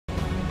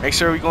Make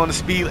sure we go on the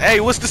speed. Hey,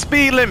 what's the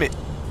speed limit?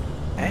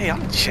 Hey,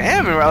 I'm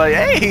jamming, right? Like,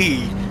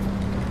 hey,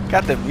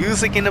 got the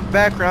music in the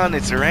background.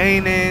 It's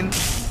raining.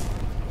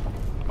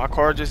 My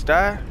car just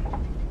died.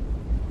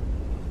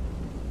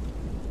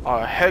 Oh,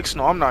 heck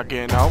no, I'm not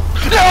getting out.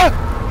 Is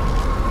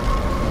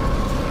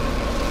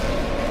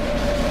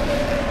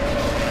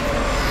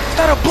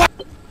that a black?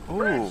 Ooh.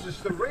 Francis,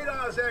 the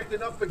radar's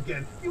acting up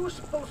again. You were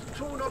supposed to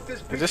tune up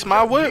this. Is this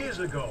my whip? Years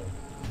ago.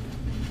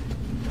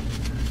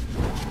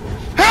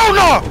 Hell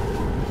no!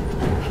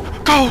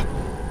 Go!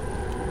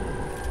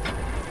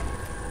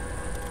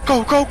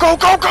 Go, go, go,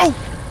 go, go!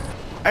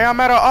 Hey, I'm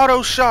at an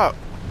auto shop.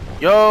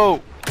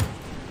 Yo.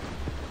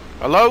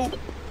 Hello?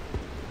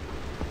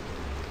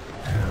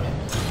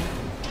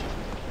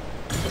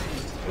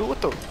 Ooh,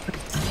 what the?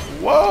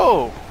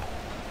 Whoa!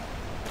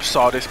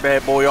 Saw this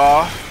bad boy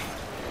off.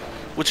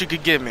 What you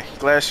could give me?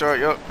 Glass shard,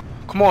 yup.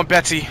 Come on,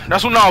 Betsy.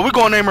 That's what. No, we're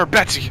gonna name her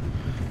Betsy.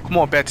 Come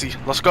on, Betsy.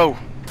 Let's go.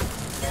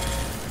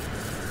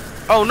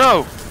 Oh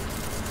no!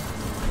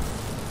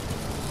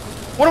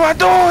 What am I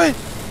doing?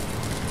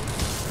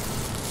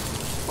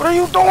 What are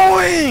you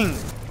doing?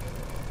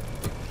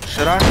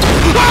 Should I?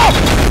 Ah!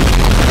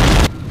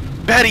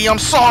 Betty, I'm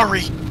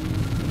sorry.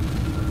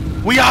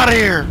 We out of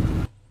here.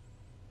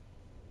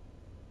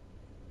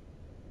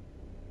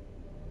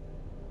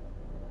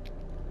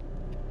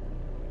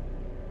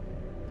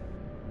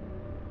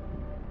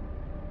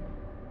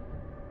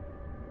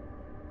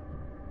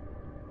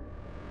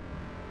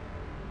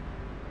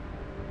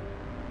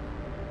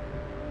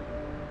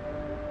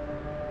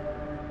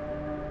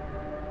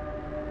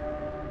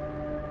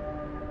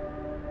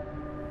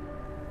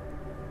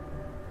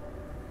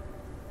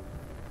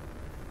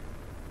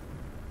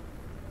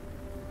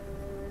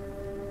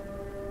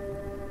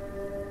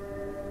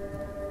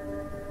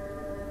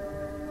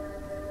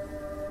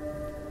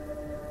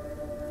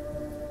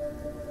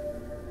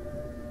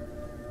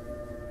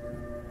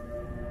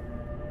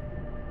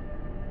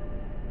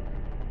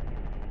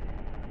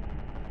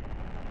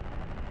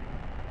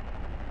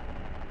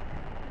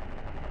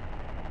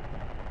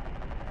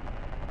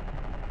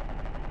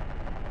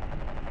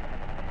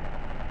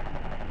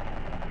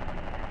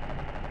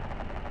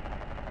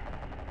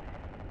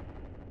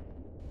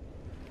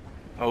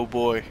 Oh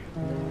boy.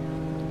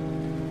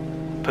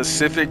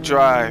 Pacific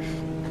Drive.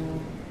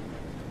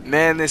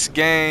 Man, this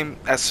game,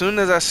 as soon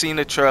as I seen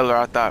the trailer,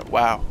 I thought,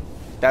 wow,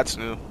 that's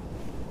new.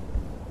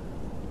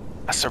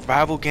 A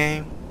survival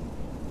game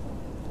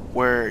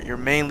where you're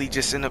mainly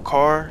just in a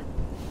car.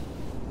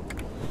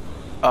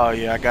 Oh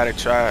yeah, I gotta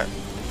try it.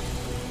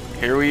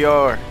 Here we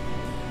are.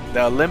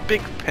 The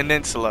Olympic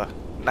Peninsula,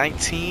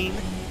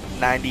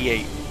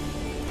 1998.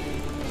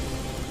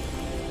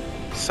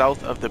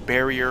 South of the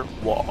barrier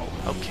wall.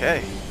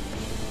 Okay.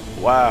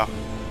 Wow.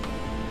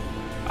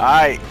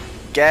 Alright.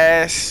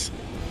 Gas.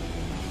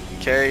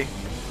 Okay.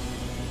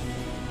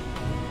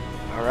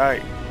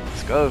 Alright.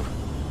 Let's go.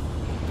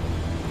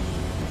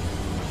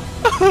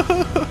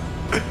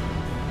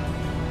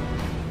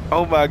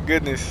 Oh my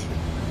goodness.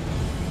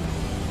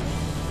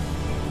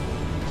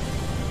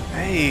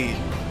 Hey.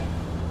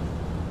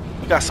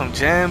 We got some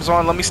jams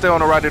on. Let me stay on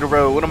the right of the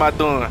road. What am I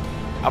doing?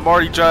 I'm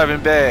already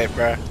driving bad,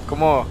 bruh.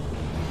 Come on.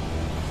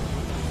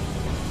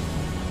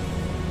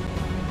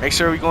 Make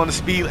sure we go on the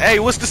speed. Hey,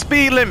 what's the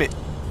speed limit?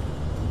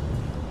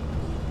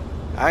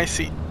 I ain't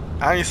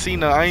see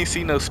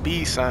no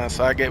speed sign,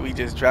 so I guess we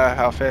just drive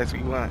how fast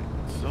we want.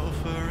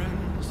 Sulfur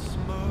and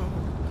smoke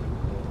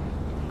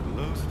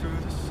glows through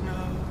the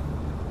snow.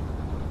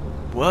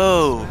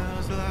 Whoa.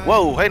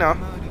 Whoa, hey now.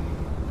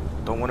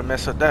 Don't want to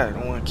mess up that.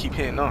 Don't want to keep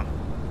hitting on.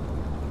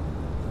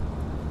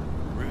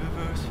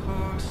 Rivers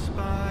for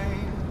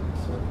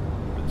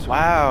spines.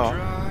 Wow.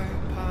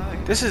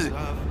 This is,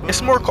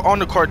 it's more on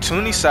the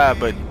cartoony side,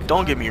 but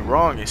don't get me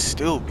wrong, it's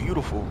still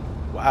beautiful.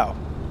 Wow.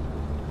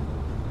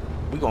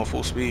 We going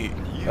full speed.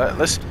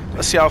 Let's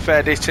see how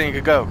fast this thing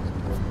could go.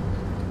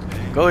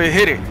 Go ahead,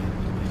 hit it.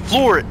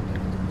 Floor it.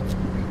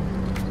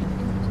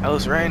 Oh,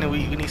 it's raining.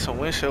 We need some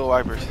windshield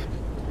wipers.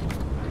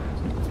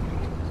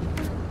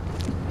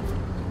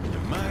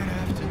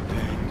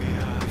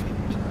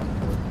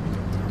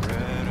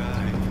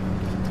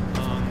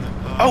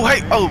 Oh,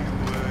 hey. Oh.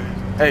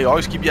 Hey,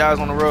 always keep your eyes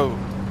on the road.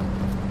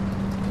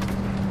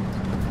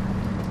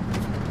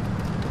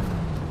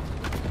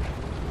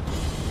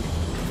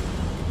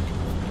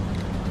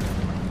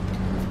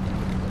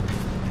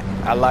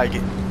 I like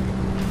it.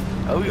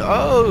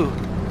 Oh,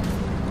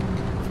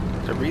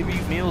 the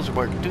review meals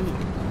work too.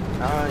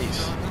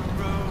 Nice.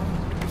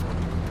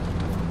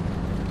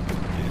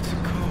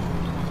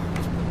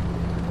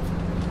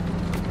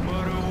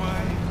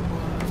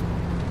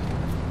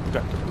 We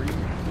got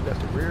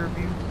the rear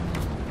view.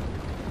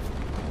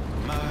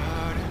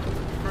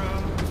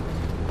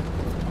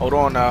 Hold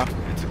on now.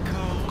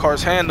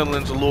 Car's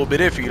handling's a little bit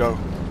iffy though.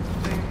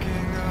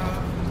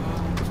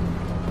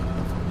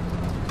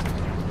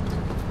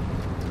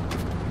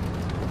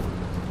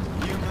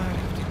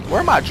 Where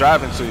am I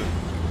driving to?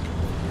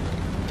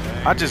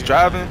 Am I just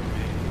driving?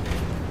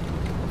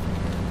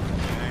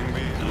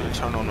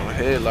 Turn on the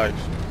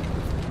headlights.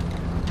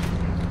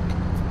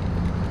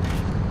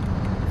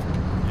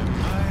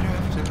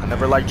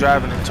 Never like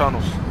driving in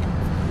tunnels.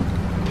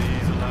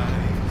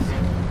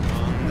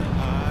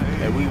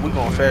 Hey, we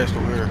going fast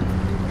over here.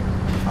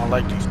 I don't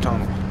like these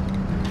tunnels.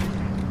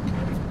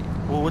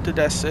 Well, what did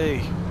that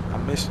say? I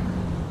missed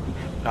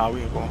it. Nah,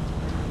 we ain't going.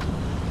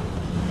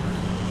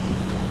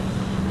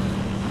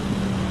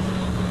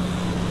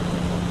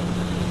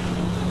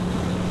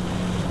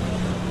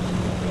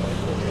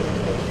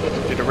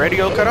 Did the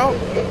radio cut out?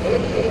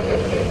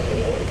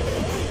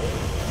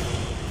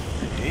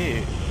 It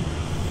did.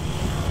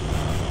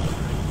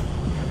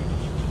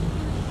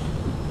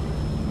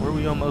 Where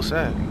we almost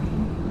at?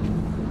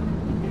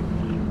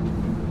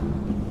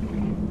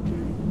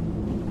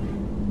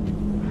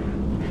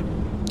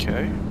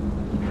 Okay.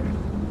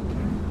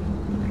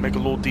 Make a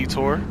little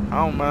detour. I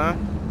don't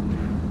mind.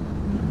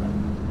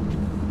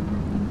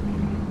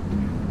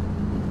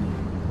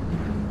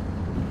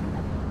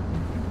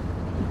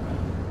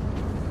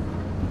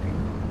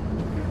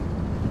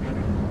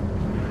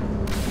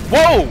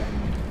 Whoa!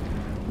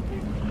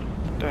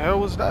 The hell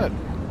was that?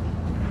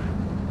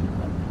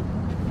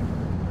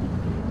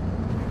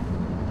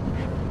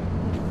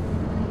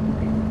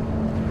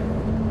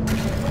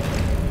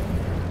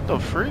 The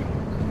freak?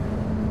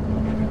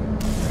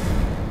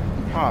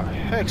 Oh,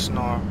 heck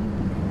no.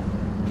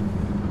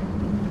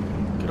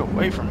 Get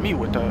away from me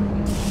with that.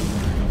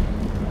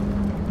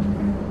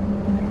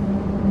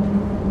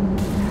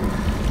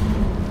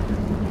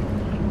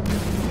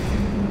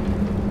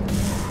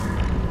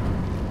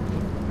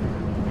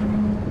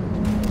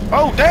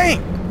 Oh, dang!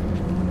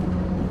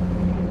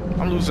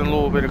 I'm losing a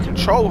little bit of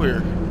control here.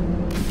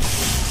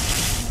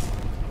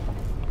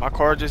 My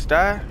car just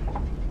died?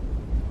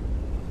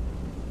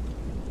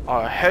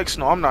 Oh, heck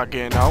no, I'm not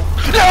getting out.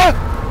 Is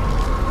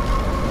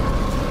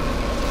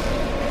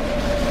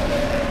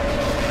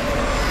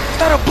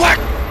that a black?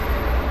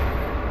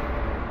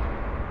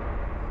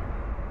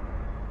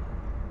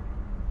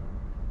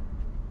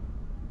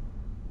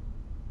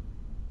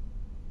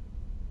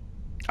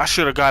 I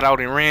should have got out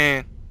and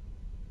ran.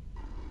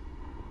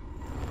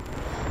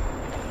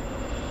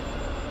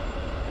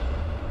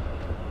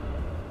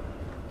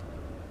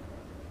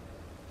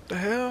 The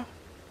hell?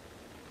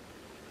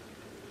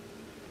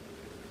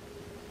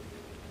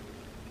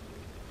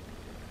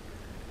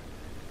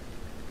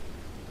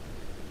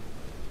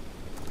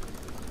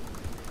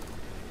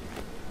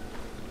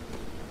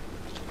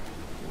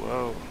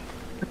 Whoa.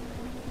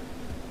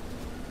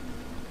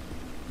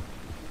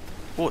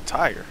 Oh, a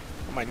tire.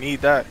 I might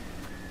need that.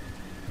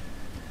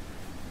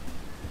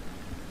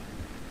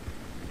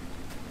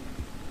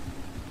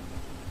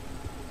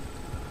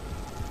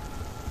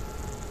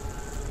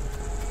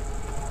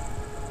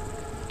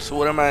 So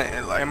what am I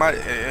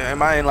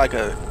in like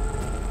a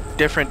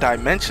different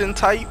dimension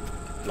type?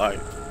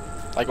 Like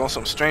on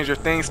some Stranger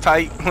Things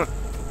type?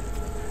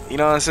 You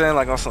know what I'm saying?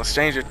 Like on some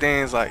Stranger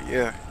Things, like,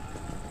 yeah.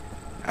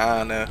 I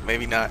don't know,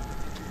 maybe not.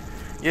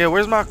 Yeah,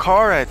 where's my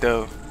car at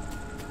though?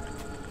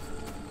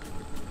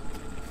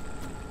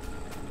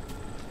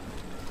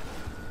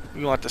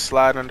 You want to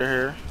slide under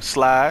here?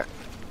 Slide.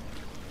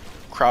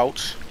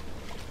 Crouch.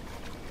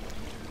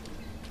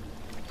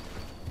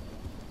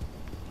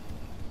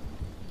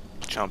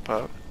 Jump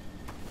up.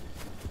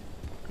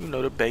 You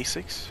know the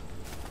basics.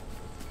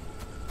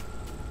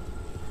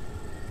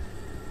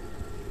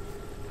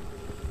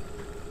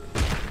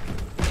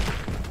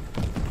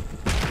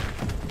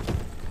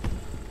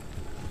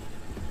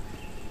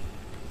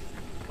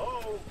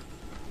 Oh,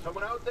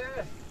 someone out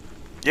there?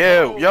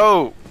 Yo,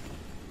 yo.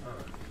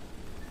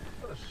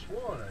 Could have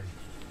sworn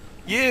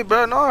Yeah,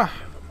 bro, nah.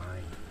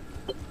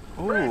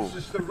 Ooh.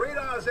 Francis, the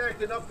radar's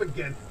acting up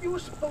again. You were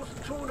supposed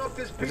to tune up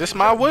this. Is this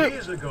my whip?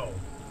 Years ago.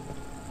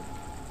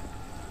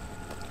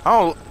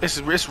 Oh,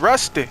 it's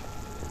rusty.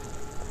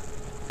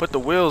 Put the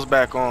wheels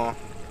back on.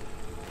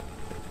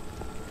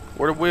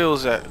 Where the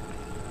wheels at?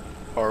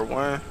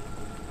 R1.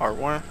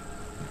 R1.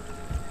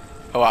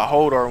 Oh, I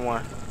hold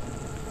R1.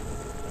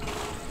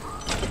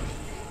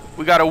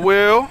 We got a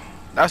wheel.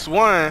 That's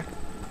one.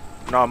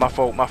 No, my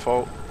fault, my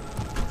fault.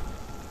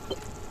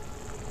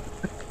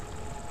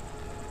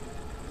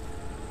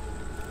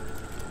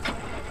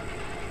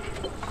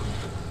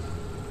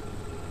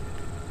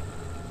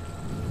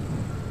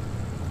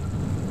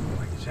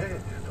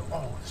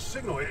 Oh, the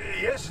signal.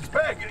 Yes, it's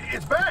back.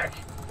 It's back.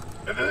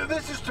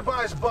 This is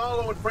Tobias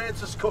Barlow and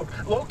Francis Cook,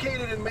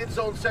 located in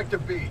mid-zone sector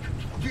B.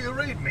 Do you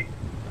read me?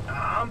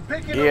 I'm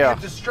picking up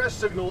a distress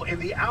signal in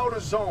the outer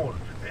zone.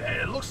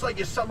 It looks like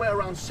you're somewhere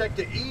around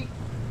sector E.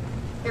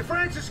 Hey,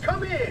 Francis,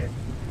 come here.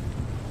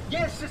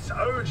 Yes, it's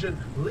urgent.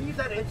 Leave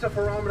that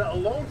interferometer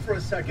alone for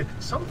a second.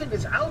 Something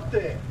is out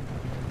there.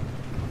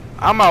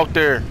 I'm out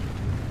there.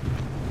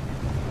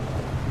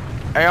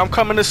 Hey, I'm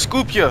coming to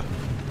scoop you.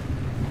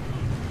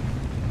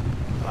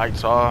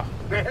 Lights off.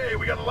 Hey,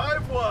 we got a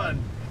live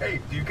one. Hey,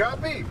 do you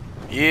copy?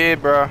 Yeah,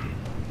 bro.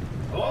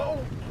 Hello?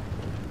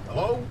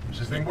 Hello? Is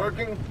this thing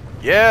working?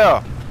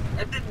 Yeah.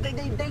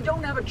 They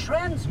don't have a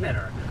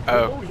transmitter.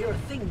 Oh. We won't hear a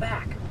thing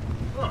back.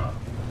 Huh.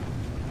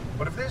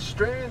 But if they're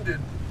stranded,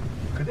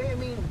 could they,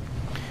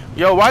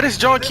 Yo, why does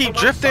John keep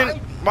drifting?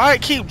 Why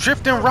it keep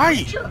drifting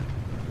right?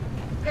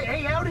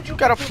 did you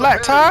Got a get through flat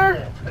the tire?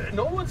 barrier wall?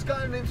 No one's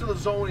gotten into the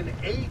zone in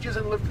ages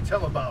and lived to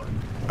tell about it.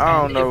 I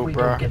don't And know, if we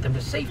bro. don't get them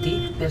to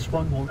safety, this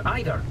one won't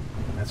either.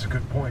 That's a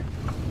good point.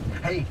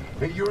 Hey,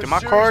 you're Did in my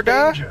serious car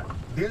die? danger.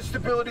 The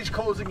instability's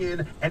closing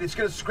in, and it's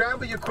gonna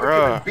scramble you quicker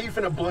Bruh. than beef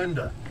in a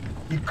blender.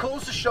 Your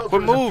closest shelter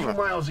Quit is a few moving.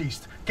 miles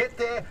east. Get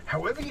there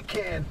however you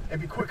can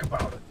and be quick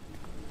about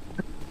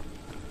it.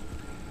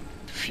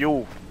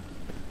 Fuel.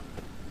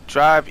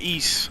 Drive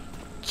east.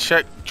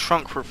 Check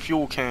trunk for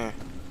fuel can.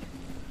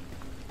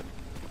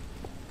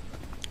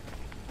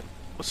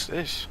 What's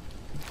this?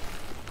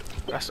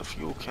 That's a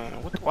fuel can.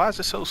 Why is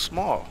it so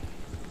small?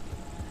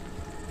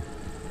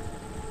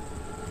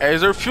 Hey,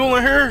 is there fuel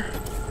in here?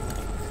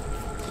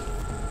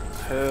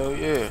 Hell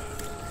yeah.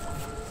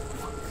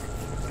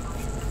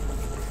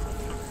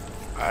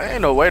 I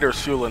ain't no way there's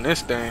fuel in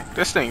this thing.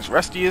 This thing's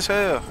rusty as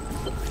hell.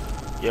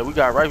 Yeah, we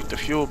got right with the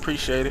fuel.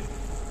 Appreciate it.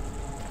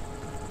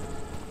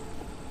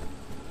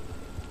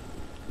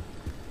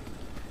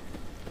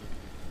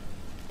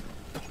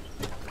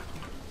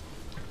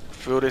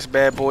 Fill this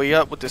bad boy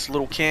up with this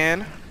little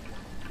can.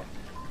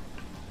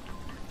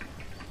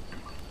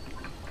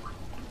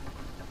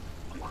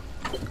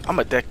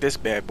 I'ma deck this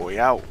bad boy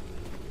out.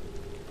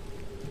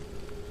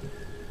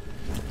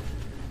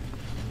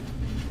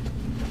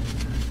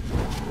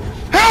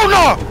 Hell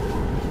no!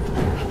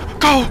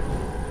 Go!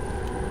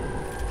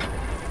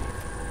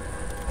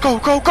 Go,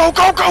 go, go,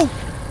 go, go!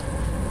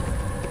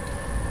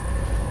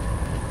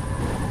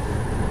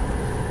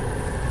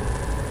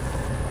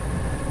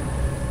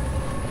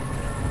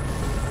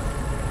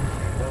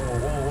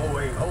 Whoa,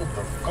 wait, hold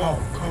the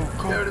phone.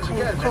 Go, There it is go,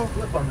 again, go. that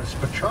flip on the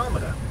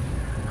spectrometer.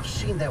 I've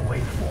seen that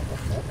waveform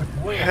before, but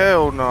where?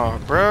 Hell no,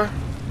 bruh.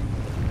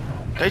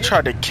 They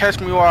tried to catch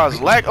me while I was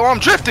lag. Oh, I'm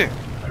drifting!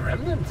 A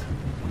remnant?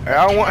 Hey,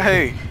 I don't want.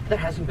 Hey, There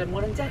hasn't been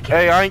one in decades.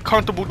 hey, I ain't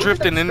comfortable Look at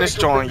drifting that in this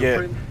spectral joint yet.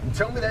 fingerprint and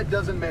tell me that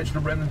doesn't match the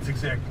remnants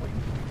exactly.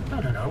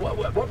 No.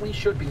 What we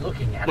should be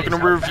looking at Look is in the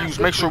how rear fast views.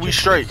 this Make sure we creature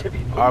straight. seems to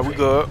be Alright, we moving.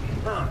 good.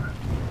 Huh.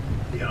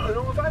 You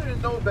know, if I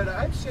didn't know better,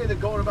 I'd say they're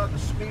going about the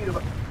speed of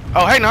a...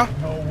 Oh, hey, now.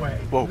 No way.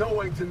 Whoa. No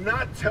way. Do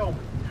not tell me.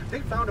 They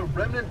found a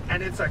remnant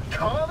and it's a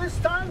car this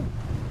time?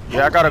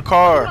 Yeah, I got a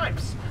car.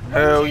 Stripes.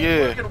 Hell One's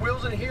yeah. working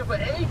wheels in here for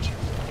ages.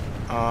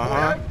 Boy,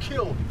 Uh-huh. I'd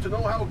kill to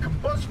know how a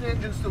combustion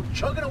engine's still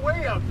chugging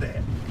away out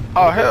there.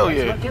 Oh, hell Let's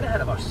yeah. not get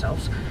ahead of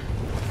ourselves.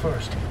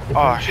 First, the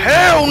Oh, creature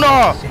hell needs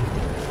no! safety.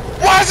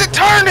 Why is it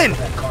turning? If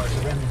that car's a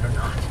remnant or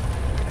not.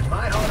 And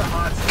my heart of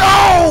hearts, No!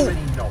 I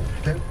already know.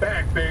 They're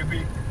back,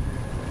 baby.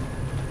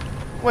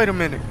 Wait a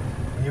minute.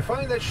 When you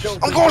find that shelter,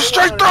 I'm going go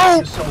straight on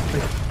and make through!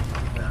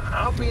 yourself in.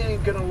 Now, Albie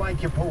ain't gonna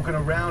like you poking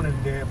around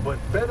in there, but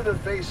better to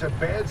face a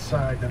bad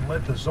side than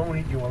let the zone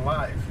eat you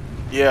alive.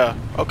 Yeah,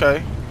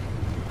 okay.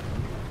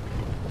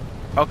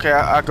 Okay,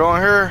 I go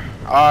in here.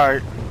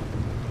 Alright.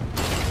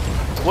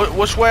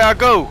 Which way I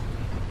go?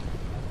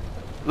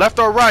 Left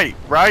or right?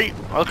 Right?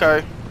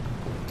 Okay.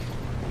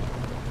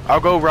 I'll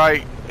go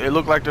right. It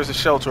looked like there's a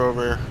shelter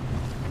over here.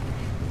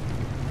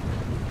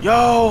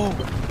 Yo!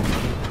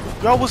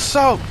 Yo, what's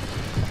up?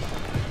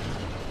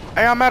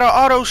 Hey, I'm at an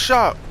auto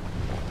shop.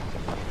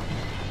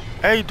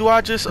 Hey, do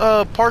I just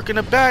park in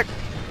the back?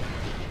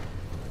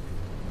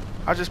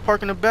 I just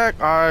park in the back?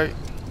 Alright.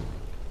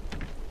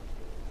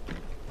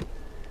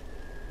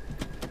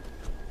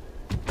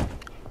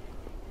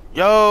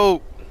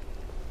 Yo!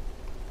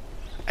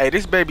 Hey,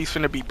 this baby's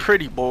finna be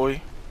pretty,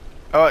 boy.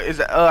 Oh, is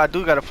it? I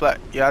do got a flat.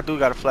 Yeah, I do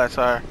got a flat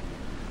tire.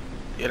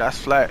 Yeah, that's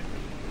flat.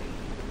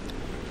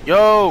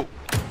 Yo!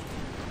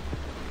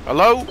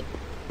 Hello?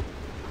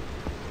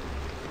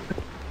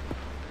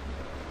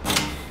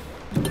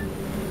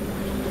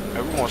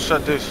 Hey, we gonna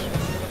shut this.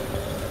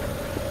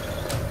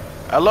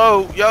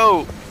 Hello?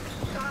 Yo!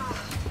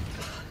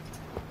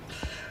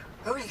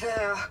 Who's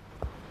there?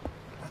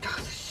 The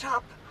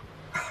shop.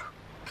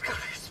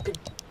 It's been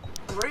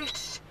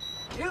breached.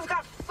 You've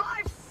got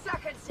 5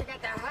 seconds to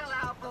get the hell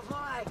out before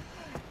I...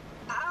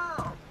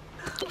 Ow!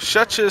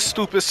 Shut your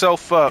stupid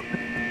self up.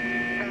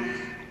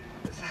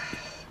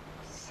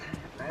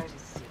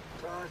 Emergency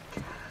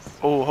broadcast.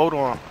 Oh, hold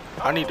on.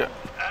 I need to...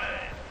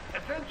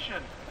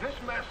 Attention! This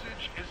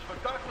message is for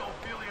Dr.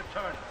 Ophelia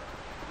Turner.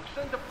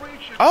 We sent a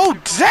breach Oh,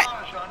 to that-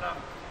 barrage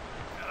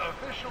on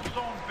official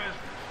zone business.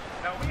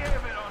 Now, we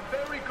have it on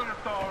very good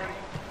authority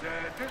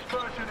that this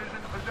person is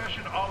in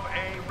possession of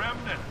a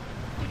remnant,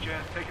 which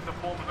has taken the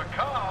form of a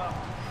car,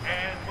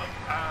 and,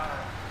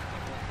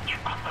 Get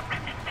off the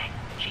remnant thing.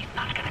 She's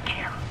not gonna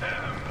care.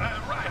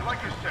 right,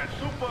 like I said,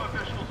 super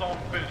official zone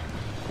business.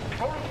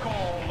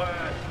 Protocol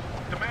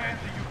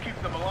demands that you keep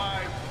them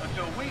alive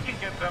until we can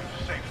get them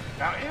to safety.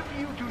 Now, if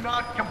you do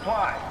not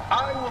comply,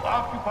 I will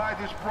occupy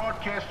this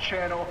broadcast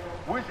channel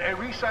with a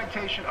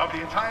recitation of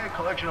the entire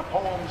collection of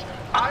poems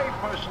I've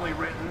personally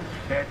written.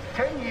 That's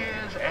 10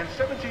 years and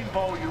 17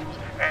 volumes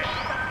and...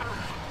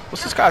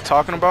 What's this guy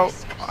talking about?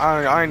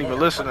 I ain't even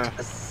listening.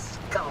 A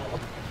skull.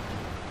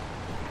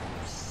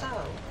 So,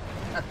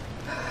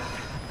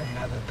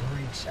 another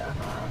breach,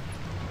 huh?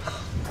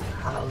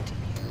 How do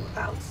you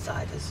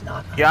Outsiders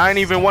not. Yeah, I ain't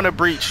even want to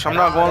breach. I'm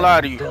not gonna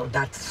lie to you. Build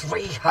that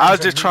 300 I was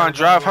just trying to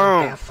drive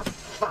home. for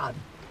fun.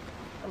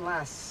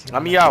 Unless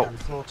Let me out.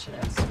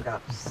 Unfortunates who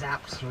got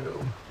zapped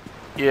through.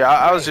 Yeah,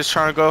 I was just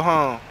trying to go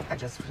home. I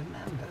just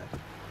remembered.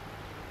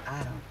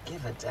 I don't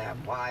give a damn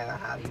why or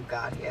how you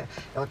got here.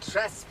 You're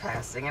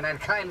trespassing, and I'd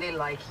kindly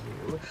like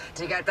you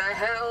to get the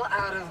hell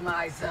out of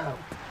my zone.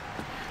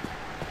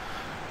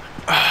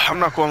 I'm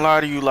not gonna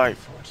lie to you, like.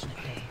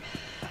 Unfortunately,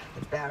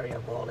 the barrier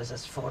wall is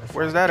as fortified.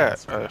 Where's that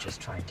at?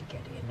 Just trying to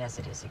get in as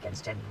it is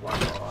against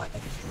anyone or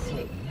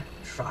anything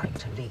trying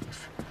to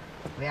leave.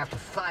 We have to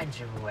find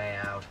you a way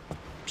out.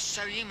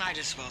 So you might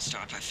as well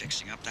start by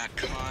fixing up that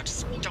car.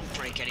 Just don't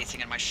break anything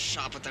in my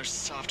shop with those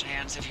soft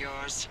hands of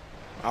yours.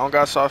 I don't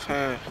got soft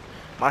hands.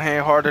 My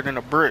hand harder than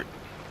a brick.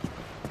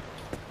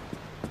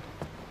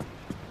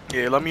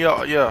 Yeah, let me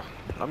all. Yeah,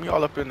 let me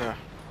all up in there.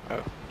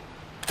 Oh.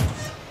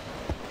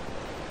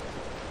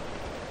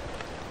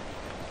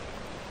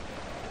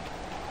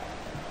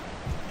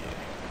 Yeah.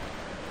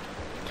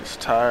 Just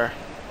tired.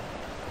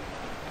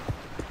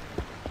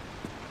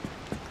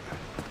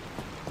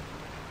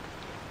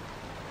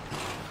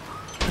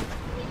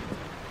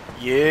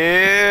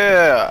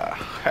 Yeah.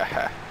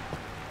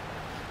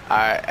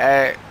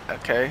 Alright,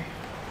 okay.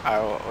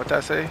 Alright, what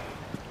that say?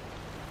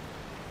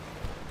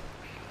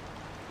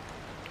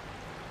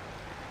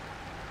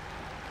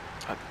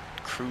 A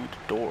crude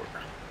door.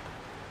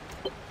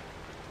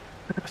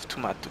 That's to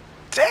my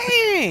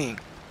dang!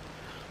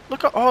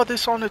 Look at all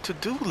this on the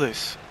to-do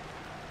list.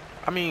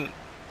 I mean,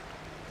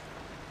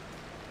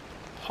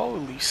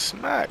 holy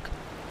smack.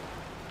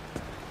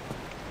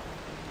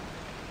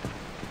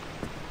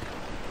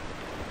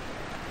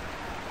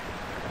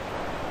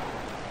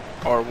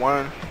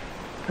 R1.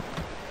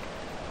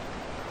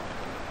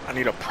 I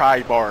need a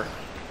pry bar.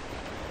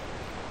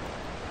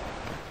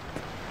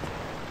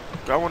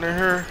 Got one in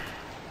here?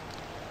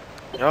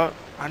 Yup,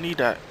 I need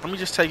that. Let me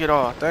just take it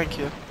off. Thank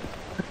you.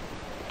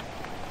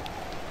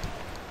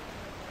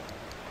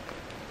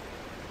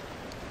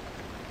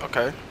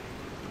 Okay.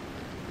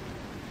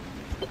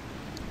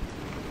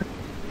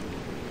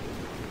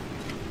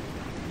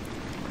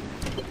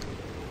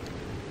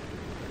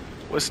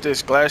 What's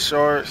this? Glass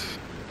shards?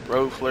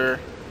 Road flare.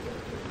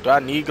 Do I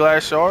need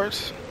glass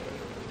shards?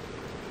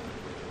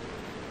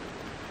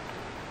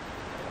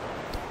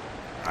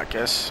 I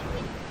guess.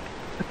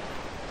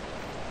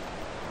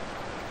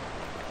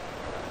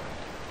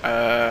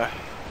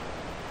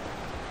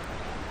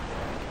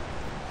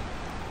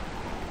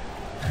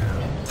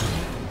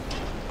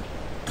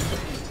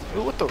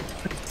 Ooh, what the?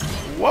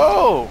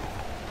 Whoa!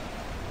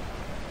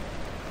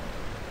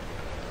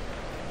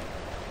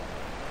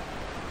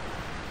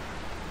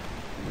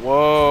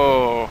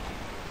 Whoa!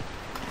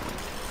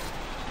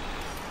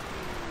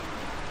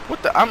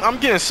 What the? I'm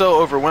getting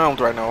so overwhelmed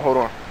right now. Hold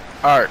on.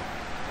 All right.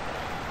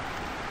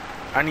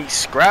 I need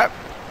scrap.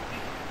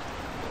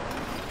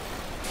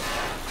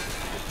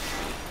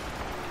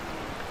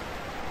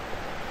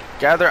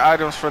 Gather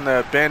items from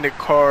the abandoned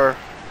car.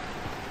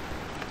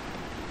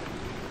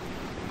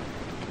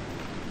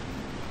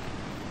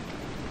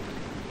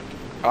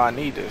 Oh, I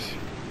need this,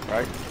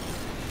 right?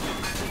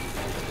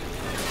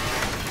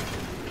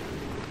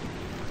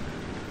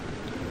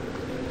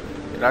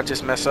 Did I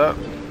just mess up?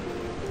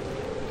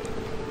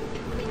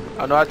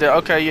 Oh no, I did.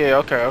 Okay, yeah,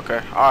 okay. All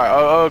right.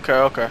 Oh,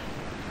 okay.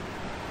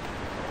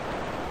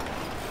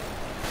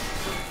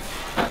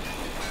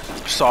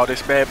 Saw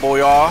this bad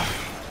boy off.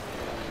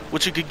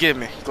 What you could give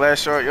me?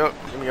 Glass shard, yup.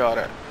 Give me all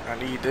that. I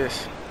need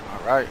this.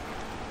 Alright.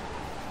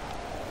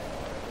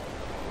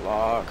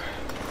 Log.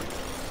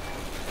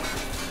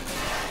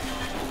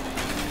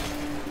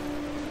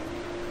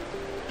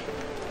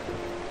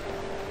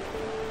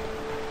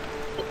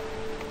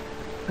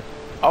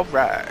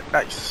 Alright,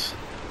 nice.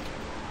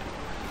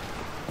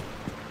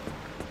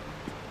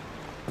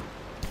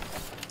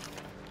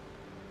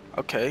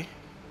 Okay.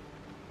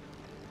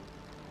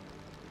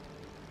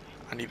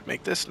 I need to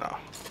make this now.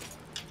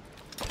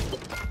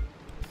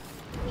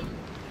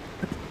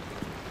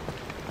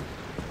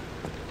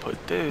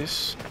 Put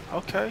this.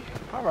 Okay.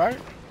 All right.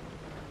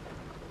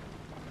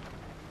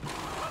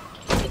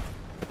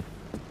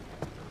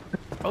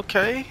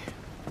 Okay.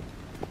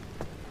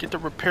 Get the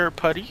repair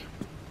putty.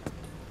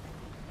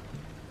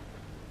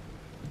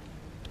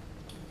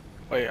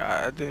 Wait,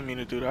 I didn't mean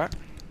to do that.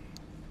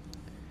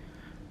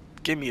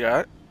 Give me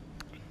that.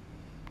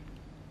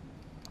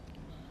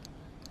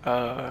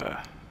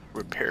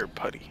 Repair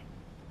putty.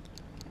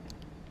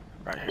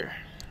 Right here.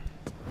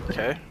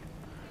 Okay.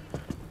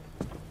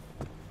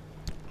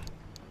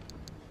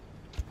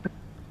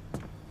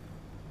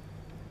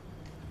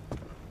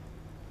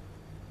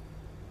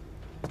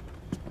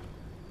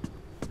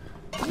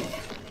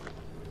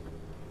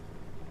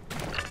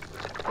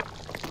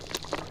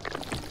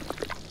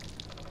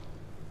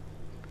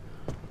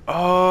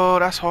 Oh,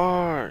 that's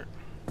hard.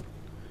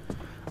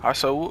 Alright,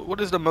 so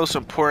what is the most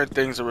important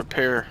things to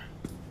repair?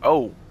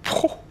 Oh,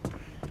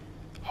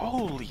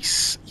 holy,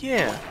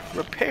 yeah,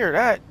 repair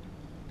that.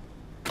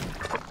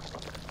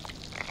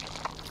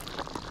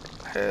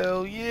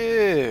 Hell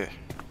yeah.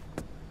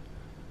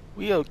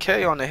 We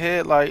okay on the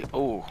headlight.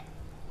 Oh,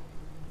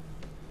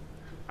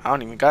 I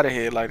don't even got a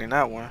headlight in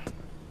that one.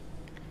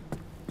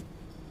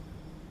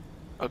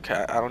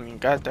 Okay, I don't even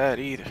got that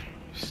either.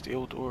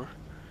 Steel door.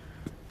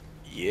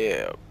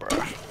 Yeah,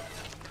 bruh.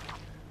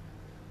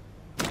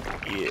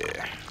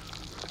 Yeah.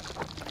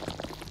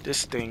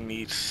 This thing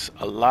needs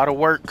a lot of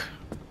work.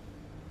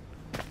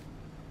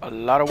 A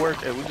lot of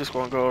work. And we just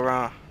gonna go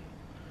around.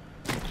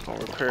 Just gonna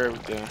repair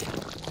everything.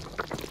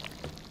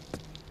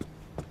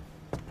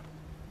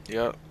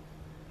 Yep.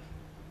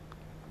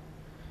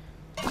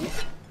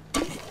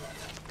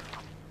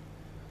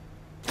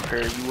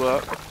 Repair you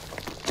up.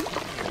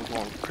 We're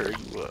gonna repair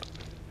you up.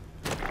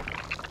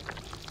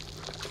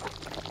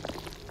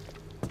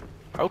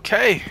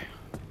 Okay.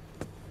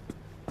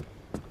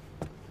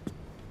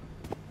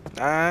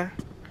 9.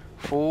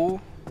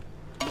 Full.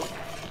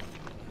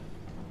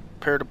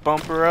 Repair the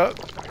bumper up.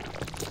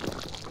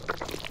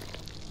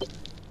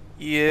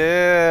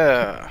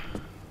 Yeah.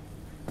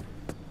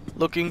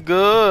 Looking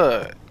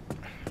good.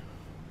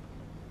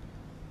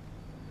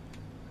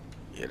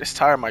 Yeah, this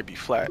tire might be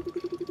flat.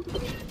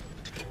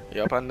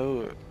 Yep, I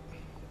knew it.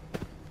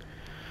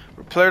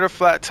 Repair the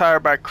flat tire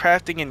by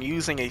crafting and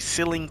using a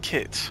sealing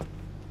kit.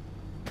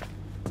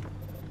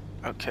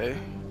 Okay.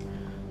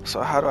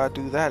 So how do I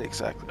do that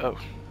exactly? Oh.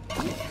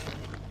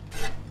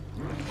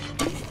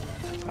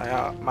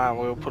 I might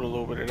well put a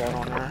little bit of that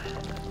on there.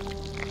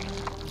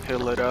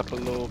 Heal it up a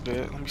little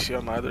bit. Let me see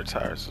how my other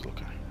tires is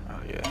looking.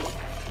 Oh yeah.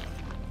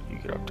 You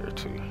get up there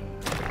too.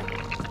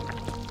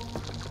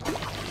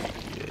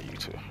 Yeah, you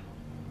too.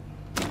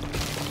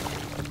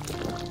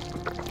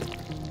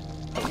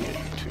 Oh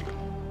yeah, you too.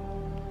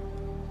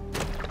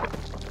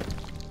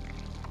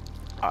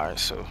 Alright,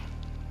 so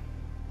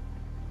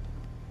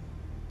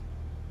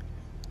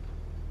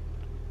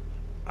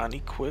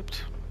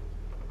unequipped.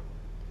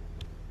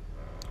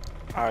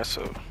 Alright,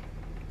 so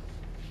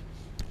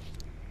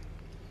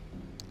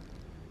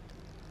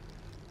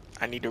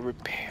I need to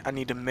repair. I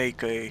need to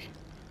make a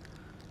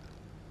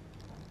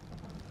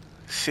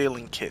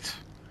sealing kit.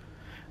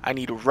 I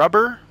need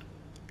rubber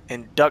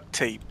and duct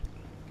tape.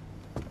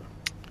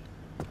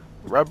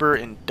 Rubber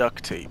and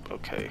duct tape.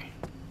 Okay.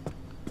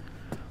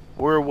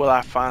 Where will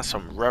I find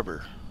some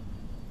rubber?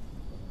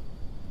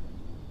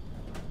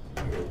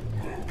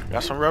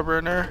 Got some rubber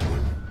in there?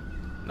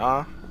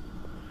 Nah.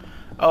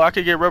 Oh, I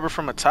could get rubber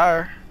from a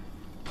tire.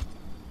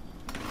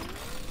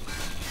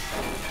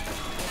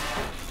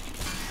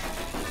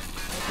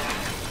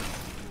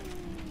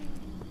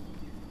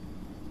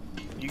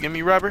 You give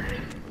me rubber?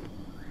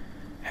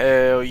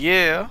 Hell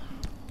yeah.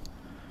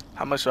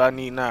 How much do I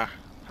need now?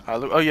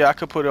 Oh yeah, I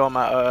could put it on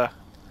my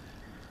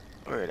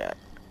where that?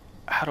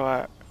 How do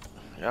I?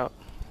 Yep.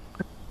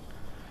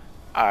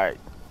 All right.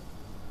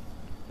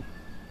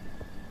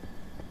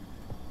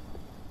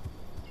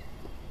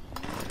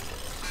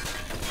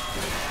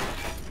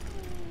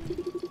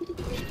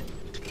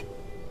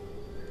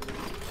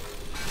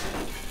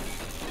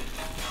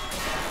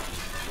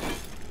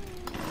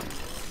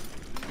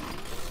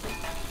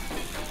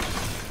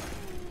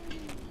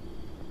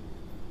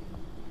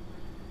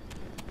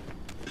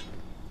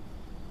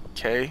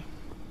 Okay.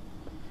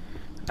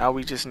 Now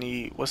we just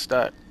need, what's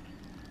that?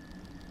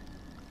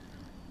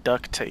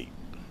 Duct tape.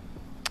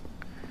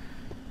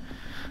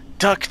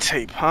 Duct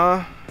tape,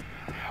 huh?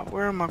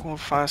 Where am I going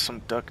to find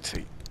some duct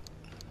tape?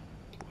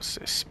 What's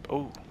this?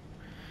 Oh,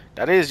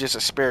 that is just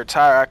a spare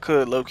tire. I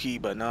could low-key,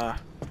 but nah.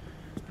 I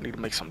need to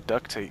make some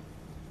duct tape.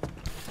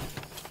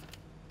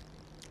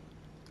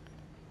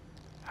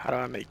 How do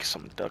I make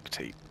some duct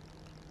tape?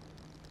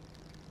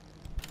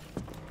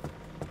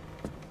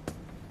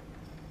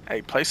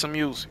 Hey, play some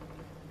music.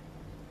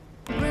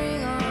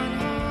 Bring on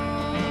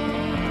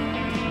home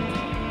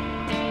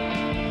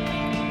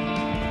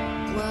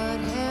what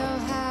hell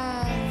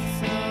hath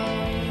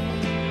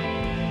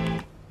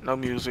thrown. No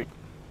music.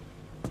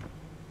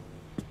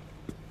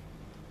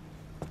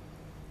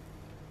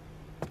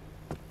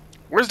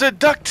 Where's the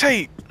duct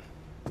tape?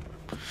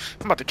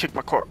 I'm about to kick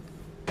my car.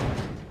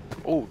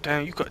 Oh,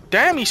 damn, you got.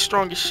 Damn, he's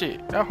strong as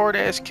shit. That hard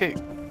ass kick.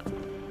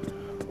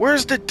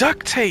 Where's the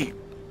duct tape?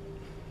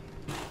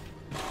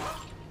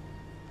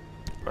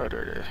 Right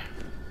there.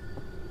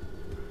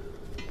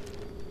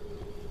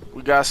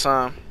 We got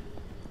some.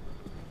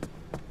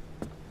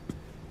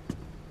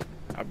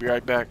 I'll be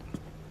right back.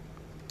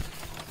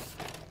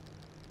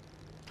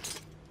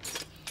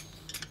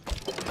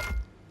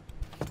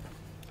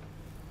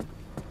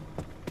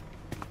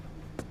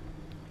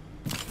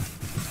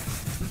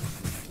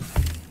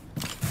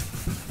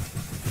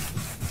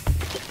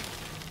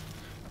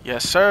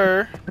 Yes,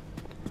 sir.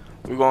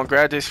 We're gonna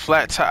grab this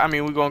flat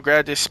tire. We're gonna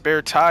grab this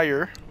spare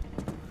tire,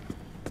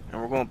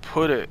 and we're gonna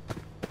put it.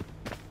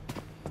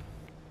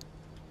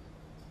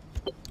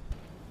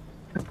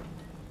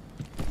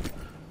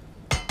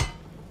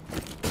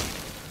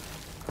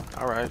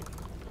 All right.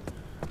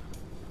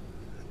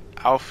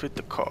 Outfit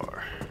the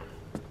car.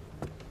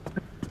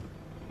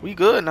 We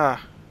good now.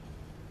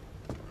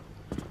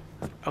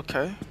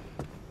 Okay.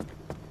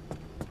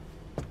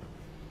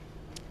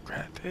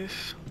 Grab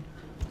this.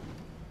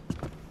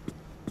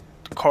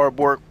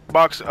 cardboard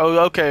box. Oh,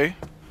 okay.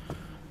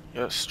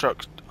 Yeah,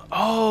 struck.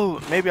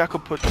 Oh, maybe I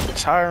could put the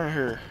tire in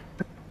here.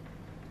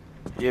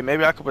 Yeah,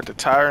 maybe I could put the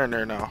tire in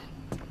there now.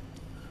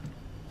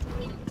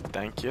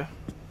 Thank you.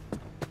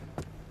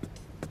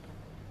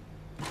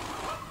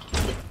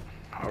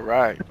 All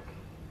right.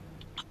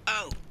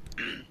 Oh,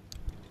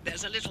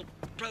 there's a little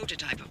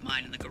prototype of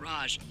mine in the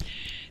garage.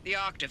 The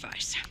arc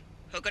device.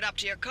 Hook it up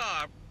to your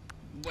car,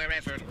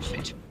 wherever it'll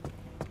fit.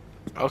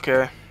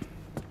 Okay.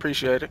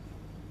 Appreciate it.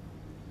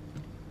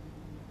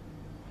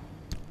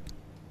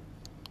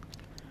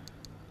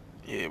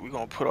 Yeah, we're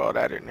gonna put all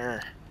that in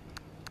there.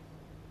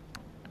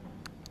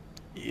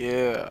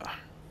 Yeah.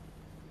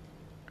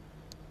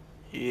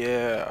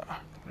 Yeah.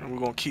 And we're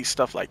gonna keep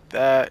stuff like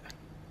that.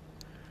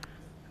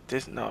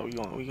 This no,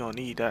 we gonna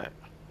need that.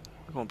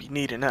 We're gonna be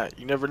needing that.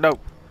 You never know.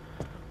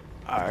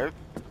 Alright.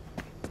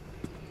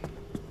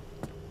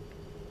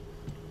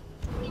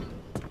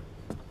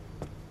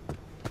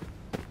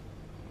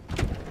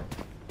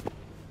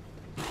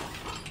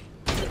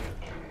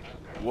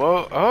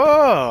 Whoa,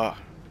 oh!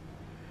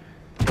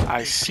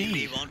 I see.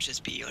 Beauty won't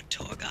just be your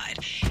tour guide.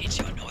 It's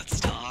your North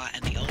Star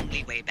and the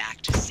only way back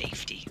to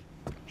safety.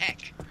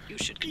 Heck, you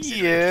should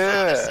consider it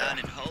Father, Son,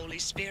 and Holy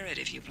Spirit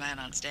if you plan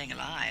on staying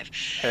alive.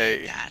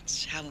 Hey.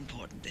 That's how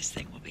important this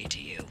thing will be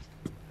to you.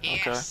 Okay.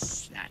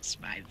 Yes, that's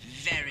my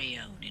very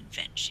own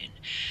invention.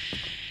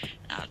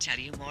 I'll tell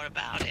you more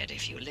about it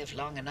if you live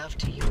long enough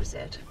to use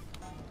it.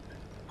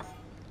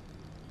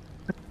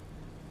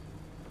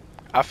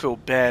 I feel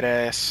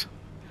badass.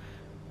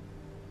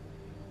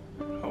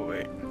 Oh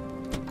wait.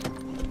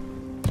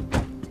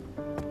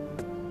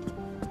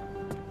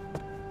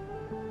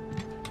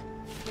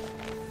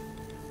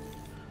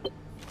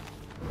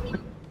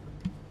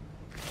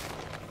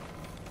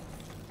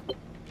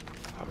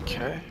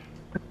 Okay.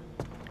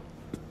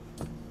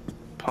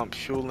 Pump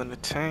fuel in the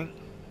tank.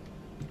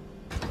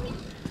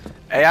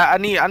 Hey, I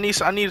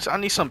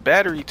need some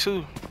battery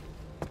too.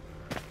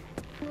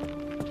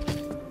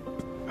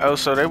 Oh,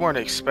 so they weren't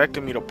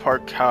expecting me to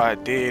park how I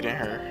did in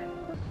here.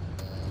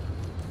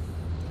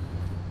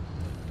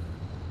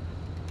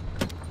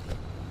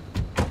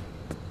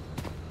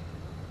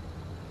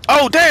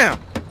 Oh damn!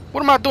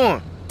 What am I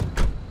doing?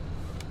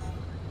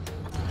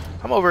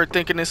 I'm over here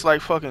thinking it's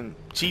like fucking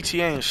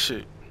GTA and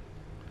shit.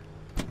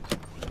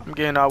 I'm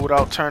getting out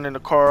without turning the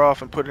car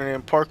off and putting it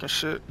in park and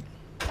shit.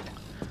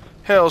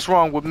 Hell's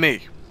wrong with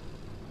me?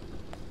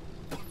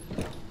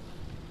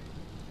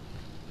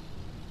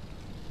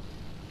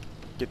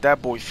 Get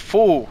that boy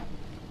full.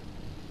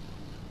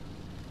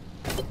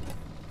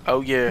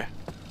 Oh yeah.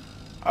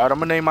 Alright, I'm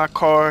gonna name my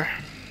car.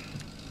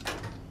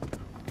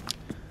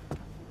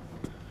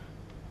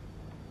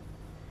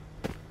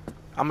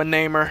 I'm gonna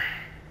name her.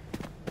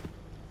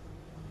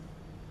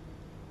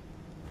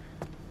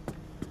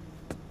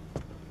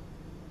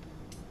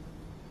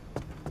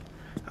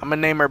 I'm gonna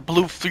name her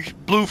Blue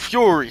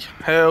Fury.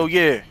 Hell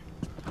yeah.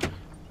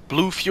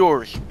 Blue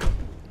Fury.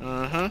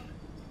 Mm-hmm.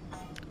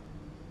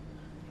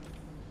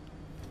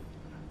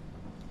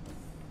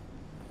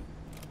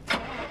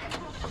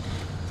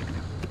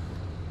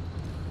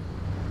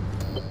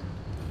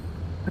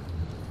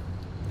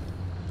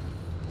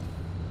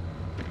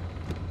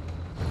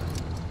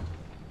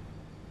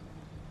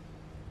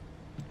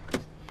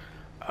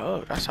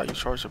 Oh, that's how you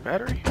charge the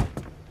battery?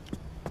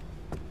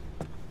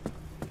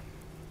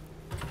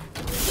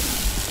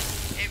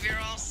 If you're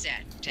all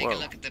set, take Whoa. a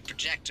look at the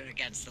projector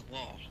against the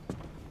wall.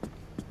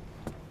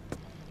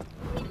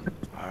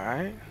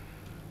 Alright.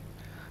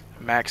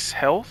 Max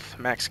health,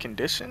 max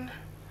condition,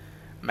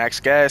 max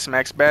gas,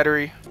 max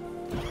battery.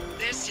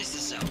 This is the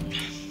zone.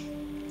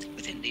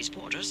 Within these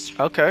borders,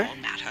 Okay. all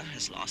matter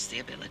has lost the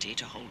ability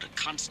to hold a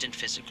constant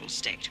physical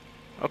state.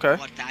 Okay.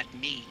 What that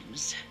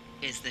means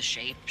is the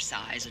shape,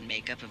 size, and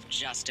makeup of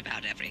just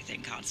about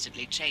everything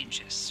constantly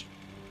changes.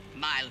 A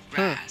mile of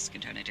grass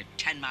can turn into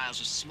 10 miles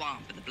of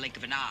swamp in the blink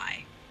of an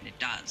eye, and it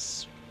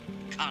does.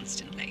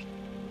 Constantly.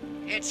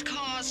 It's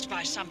caused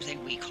by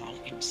something we call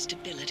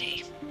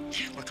instability.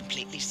 We're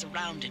completely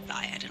surrounded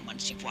by it, and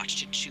once you've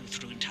watched it chew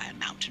through entire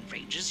mountain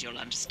ranges, you'll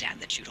understand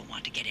that you don't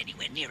want to get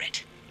anywhere near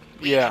it.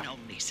 We Yeah. can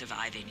only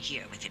survive in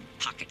here within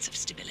pockets of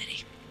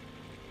stability.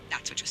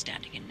 That's what you're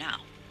standing in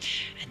now.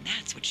 And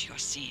that's what you're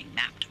seeing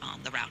mapped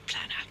on the route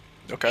planner.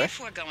 Okay. If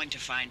we're going to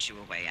find you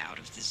a way out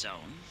of the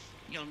zone,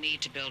 you'll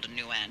need to build a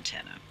new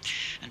antenna.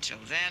 Until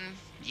then,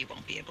 you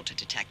won't be able to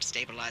detect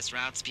stabilized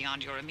routes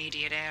beyond your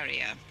immediate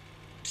area.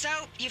 So,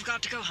 you've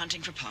got to go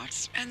hunting for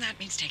parts, and that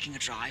means taking a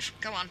drive.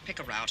 Go on, pick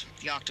a route.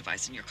 The arc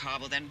device in your car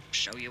will then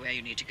show you where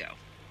you need to go.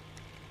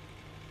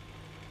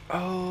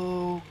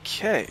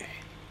 Okay.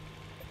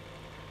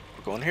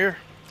 We're going here.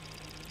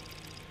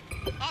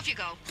 Off you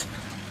go.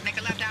 Make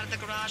a left out of the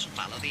garage and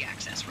follow the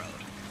access road.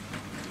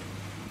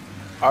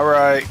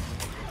 Alright.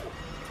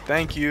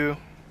 Thank you.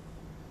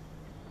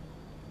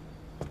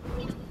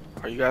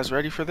 Are you guys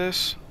ready for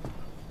this?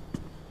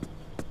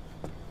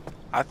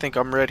 I think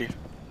I'm ready.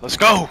 Let's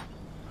go!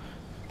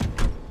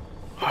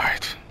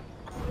 Alright.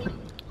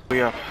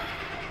 We up.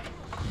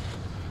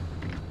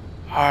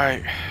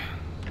 Alright.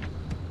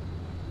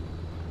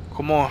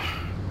 Come on.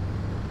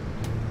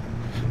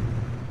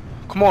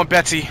 Come on,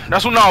 Betsy.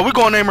 That's what. No, we're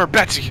gonna name her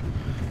Betsy.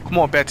 Come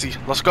on, Betsy.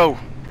 Let's go.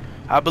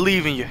 I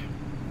believe in you.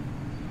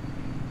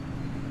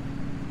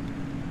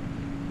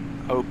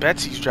 Oh,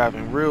 Betsy's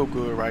driving real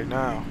good right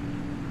now.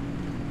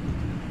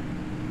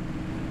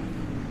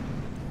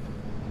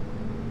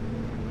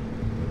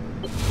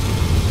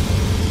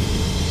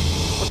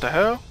 What the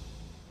hell?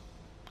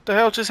 What the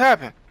hell just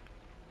happened?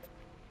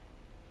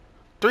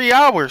 3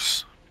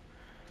 hours.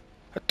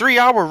 A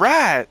 3-hour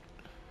ride.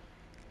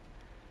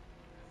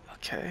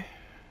 Okay.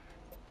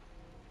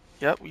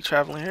 Yep, we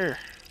traveling here.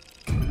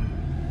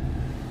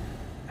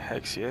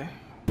 Hex yeah.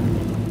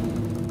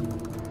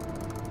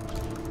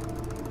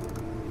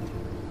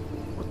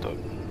 What the?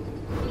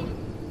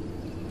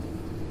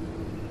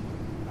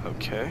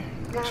 Okay.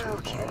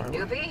 Okay,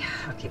 newbie.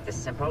 I'll keep this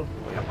simple.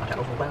 We don't want to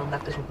overwhelm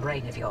that little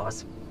brain of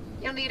yours.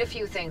 You'll need a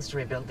few things to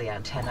rebuild the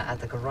antenna at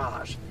the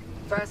garage.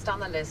 First on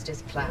the list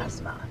is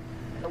plasma.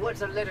 The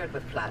woods are littered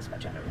with plasma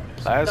generators.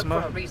 Plasma?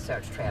 Look for a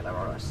research trailer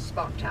or a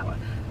spot tower.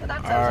 But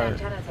that's those Alright.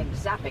 antenna things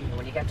zapping you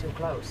when you get too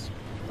close.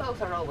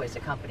 Both are always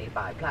accompanied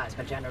by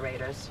plasma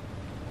generators.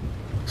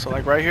 So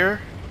like right here?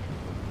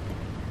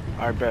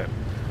 I bet.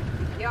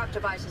 The ARC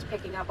device is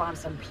picking up on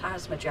some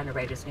plasma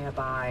generators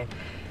nearby.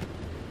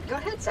 Your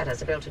headset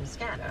has a built-in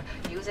scanner.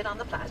 Use it on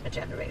the plasma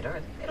generator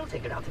and it'll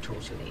figure out the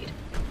tools you need.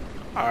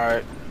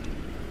 Alright.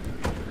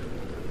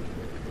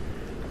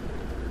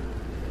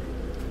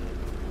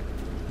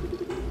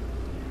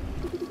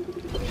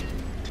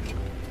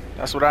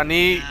 That's what I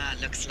need.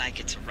 Looks like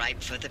it's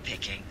ripe for the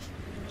picking.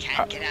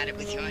 Can't get at it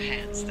with your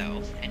hands,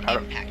 though. An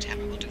impact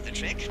hammer will do the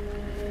trick.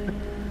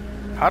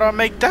 How do I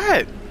make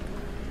that?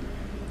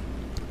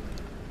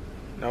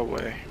 No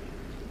way.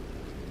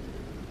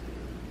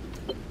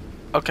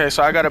 Okay,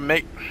 so I gotta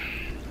make.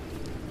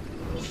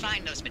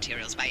 Find those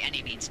materials by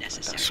any means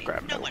necessary.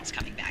 Scrap No metal. one's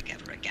coming back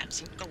ever again,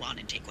 so go on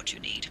and take what you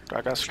need.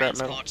 I got scrap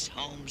metal. Transports,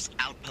 homes,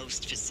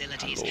 outpost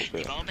facilities, A little bit.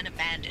 they've all been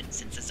abandoned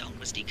since the zone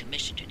was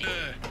decommissioned in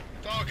here.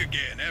 Talk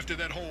again after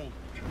that whole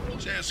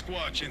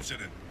Sasquatch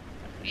incident.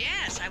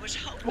 Yes, I was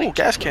hoping. Ooh,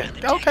 gas to can.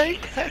 another Okay,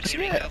 decade without hex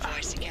hearing yeah. your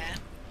voice again.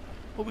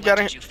 What we When got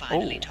in did you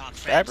finally here? talk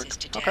Fabric. Francis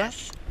to Okay.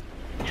 death?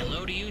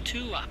 Hello to you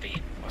too,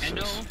 Oppie. What's And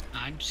no, this?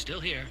 I'm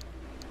still here.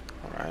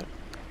 Alright.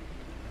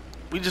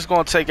 We just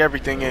gonna take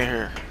everything in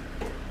here.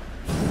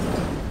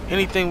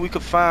 Anything we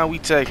could find, we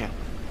taking.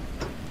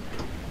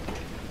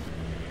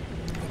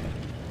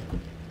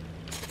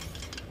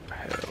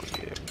 Hell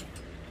yeah.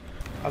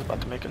 I was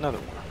about to make another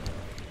one.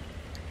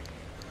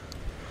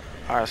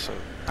 Alright, so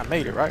I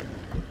made it, right?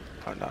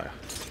 Oh no.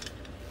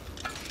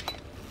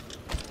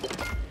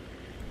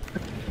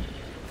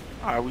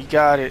 Alright, we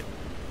got it.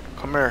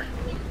 Come here.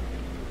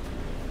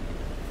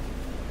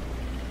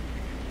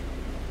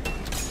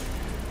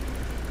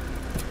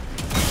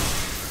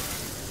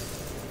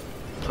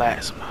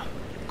 Plasma.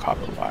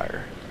 Copper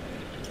wire.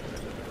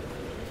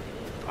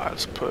 Alright,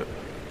 let's put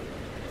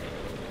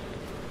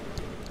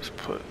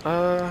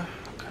okay.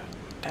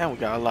 Damn, we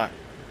got a lot.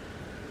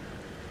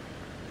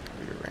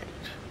 Rearrange.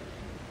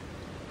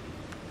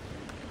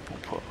 We'll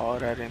put all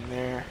that in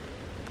there.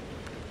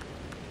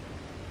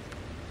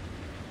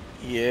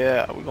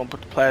 Yeah, we're gonna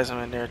put the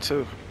plasma in there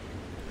too.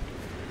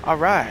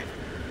 Alright.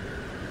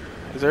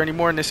 Is there any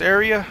more in this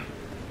area?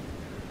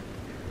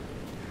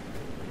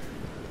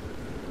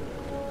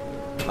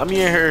 Let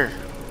me in here.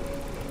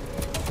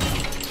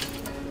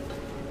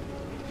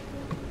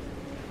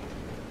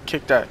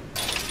 Kick that.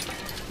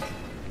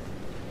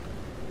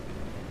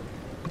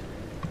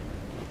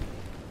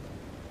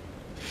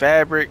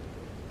 Fabric.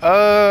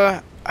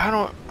 I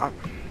don't.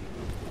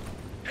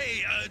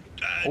 Hey,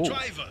 Ooh,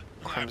 driver.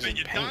 I crimson bet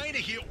you're paint. dying to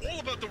hear all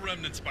about the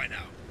remnants by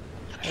now.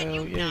 Can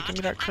Hell you yeah, not? give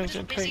me that I was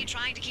crimson busy paint.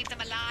 trying to keep them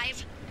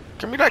alive.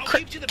 Give me that. I'll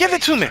keep to the Give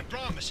it to me. basics, I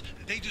promise.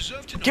 They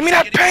deserve to know Give me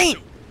what that they're getting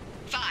paint.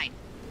 Fine.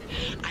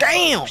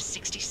 Damn.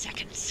 60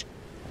 seconds.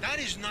 into. That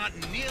is not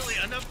nearly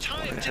enough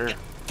time to Here. get.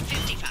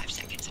 55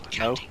 seconds and No.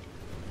 counting.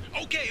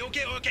 Okay.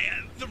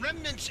 The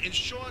remnants, in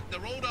short,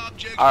 they're old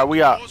objects. All right, we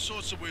do out. all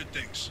sorts of weird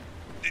things.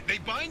 They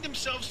bind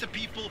themselves to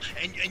people,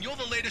 and you're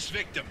the latest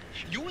victim.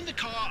 You and the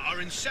car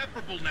are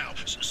inseparable now,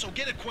 so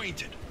get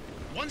acquainted.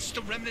 Once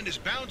the remnant is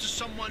bound to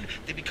someone,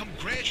 they become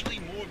gradually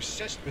more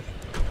obsessed with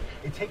it.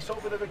 It takes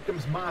over the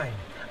victim's mind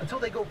until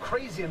they go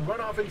crazy and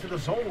run off into the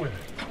zone with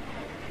it.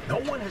 No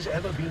one has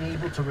ever been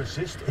able to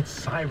resist its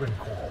siren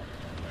call.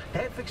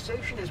 That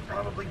fixation is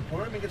probably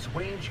worming its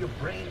way into your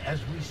brain as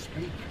we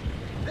speak.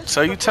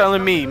 So you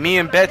telling me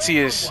and Betsy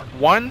is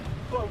one?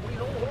 Well, we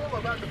know all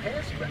about the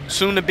past.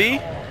 Soon to be?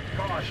 Oh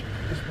gosh,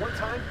 this one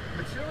time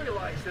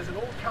materialized as an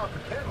old copper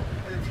kettle.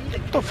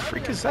 What the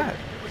freak is that?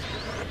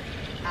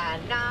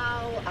 And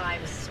now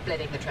I'm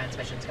splitting the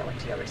transmissions going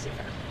to your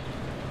receiver.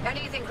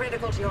 Anything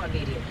critical to your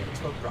immediate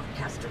needs will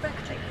broadcast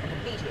directly and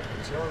immediately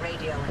to your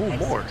radio and Ooh,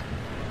 headset. more.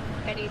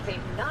 Anything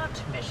not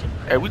mission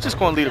critical. Hey, we just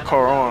gonna leave the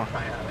car on.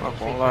 Priority Not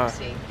gonna lie.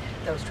 frequency.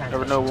 Those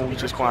Never know when transmissions we will be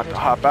just gonna have to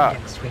recorded hop on out.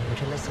 index for you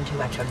to listen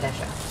to at your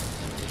leisure.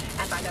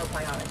 And by no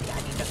priority,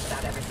 I mean just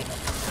about everything that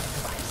comes out of the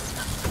device.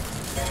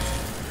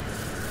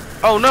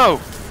 Oh no!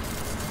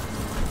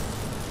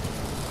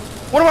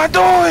 What am I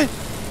doing?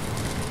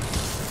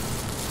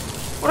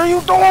 What are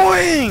you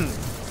doing?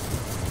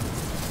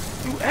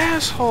 You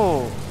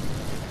asshole.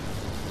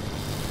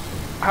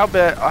 How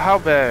bad,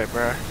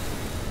 bruh?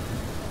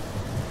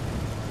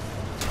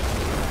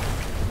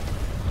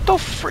 What the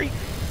freak?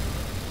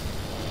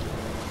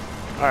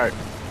 Alright.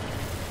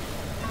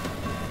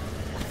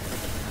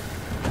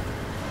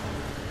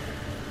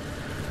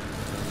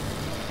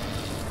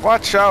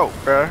 Watch out,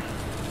 bruh.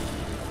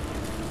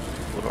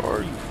 What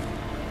are you?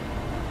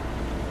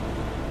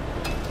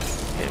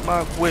 Hit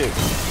my whip.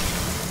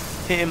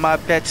 Hitting my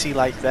Betsy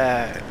like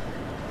that.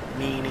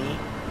 Meanie.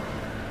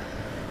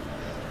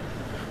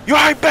 You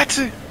alright,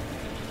 Betsy?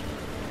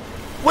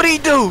 What'd he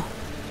do?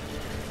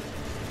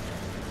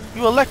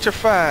 You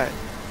electrified.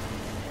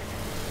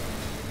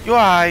 You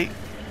alright.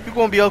 You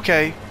gonna be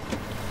okay.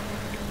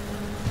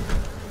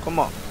 Come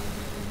on.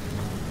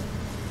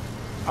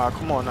 Alright,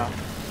 come on now.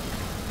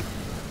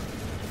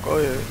 Go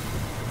ahead.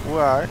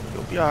 We're alright.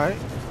 You'll be alright.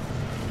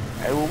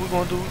 Hey, what we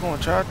gonna do? We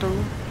gonna try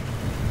through.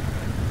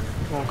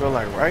 We're gonna go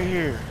like right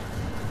here.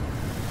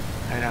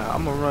 And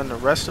I'm gonna run the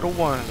rest of the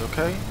ones,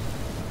 okay?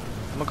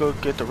 I'm gonna go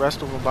get the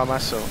rest of them by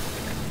myself.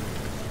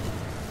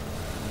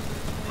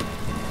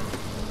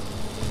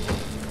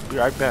 Be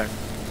right back.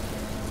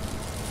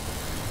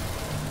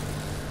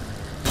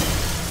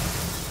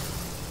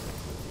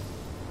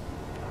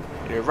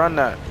 Yeah, run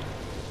that.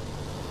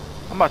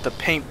 I'm about to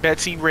paint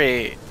Betsy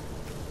red.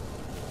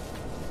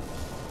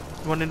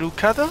 You want a new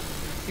color?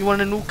 You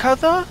want a new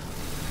color?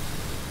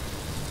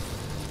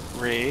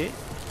 Red.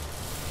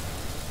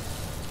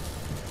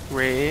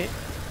 Red.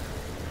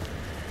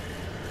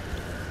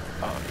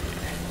 Oh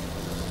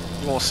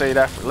yeah. You won't say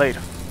that for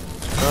later.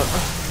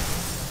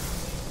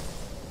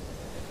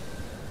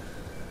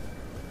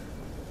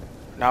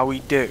 Now we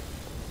do.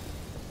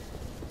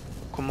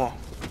 Come on.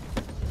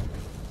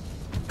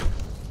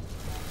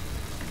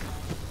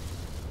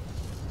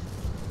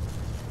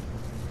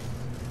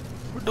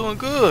 We're doing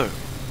good.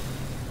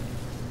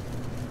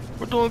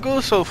 We're doing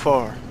good so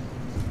far.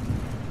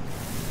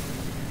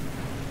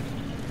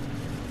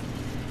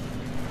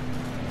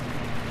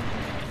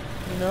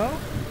 You know?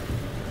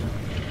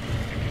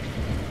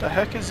 The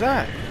heck is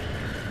that?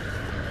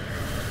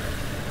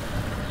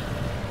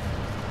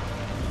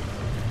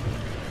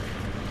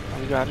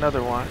 We got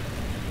another one.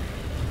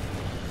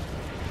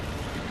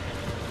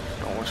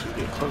 Don't want you to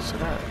get close to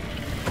that.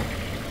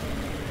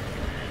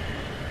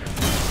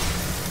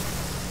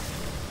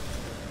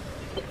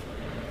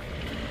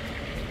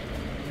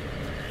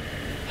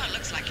 Well,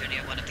 looks like you're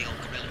near one of the old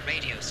guerrilla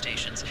radio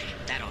stations.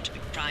 That ought to be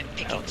prime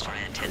pickings for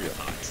antenna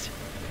parts.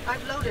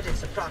 I've loaded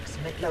its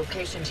approximate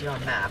location to your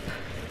map.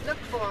 Look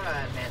for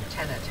an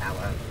antenna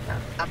tower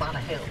up on a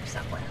hill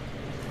somewhere.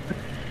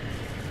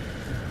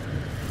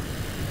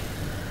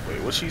 Wait,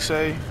 what'd she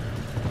say?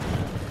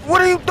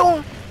 What are you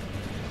doing?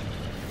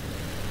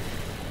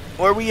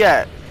 Where we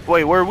at?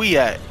 Wait, where we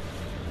at?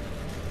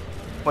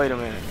 Wait a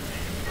minute.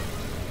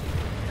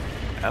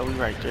 Oh, we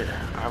right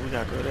there. Alright, we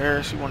gotta go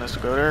there. She want us to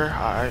go there.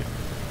 Alright.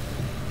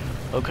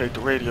 Locate the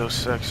radio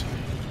section.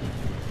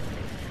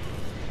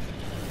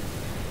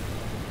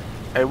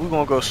 Hey, we're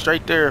gonna go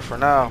straight there for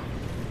now.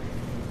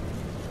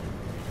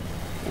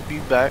 We'll be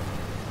back.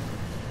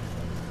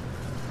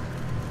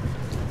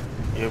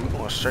 Yeah, we're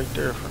going straight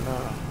there for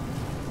now.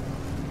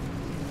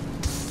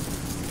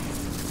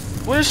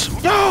 Where's...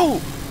 Yo!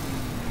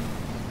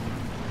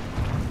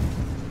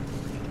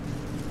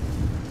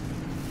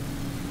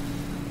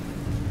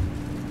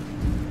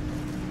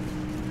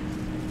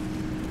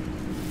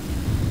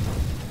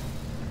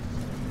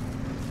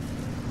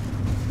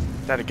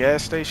 Is that a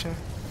gas station?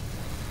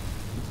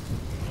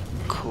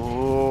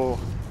 Cool.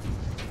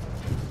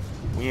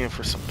 We in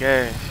for some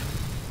gas.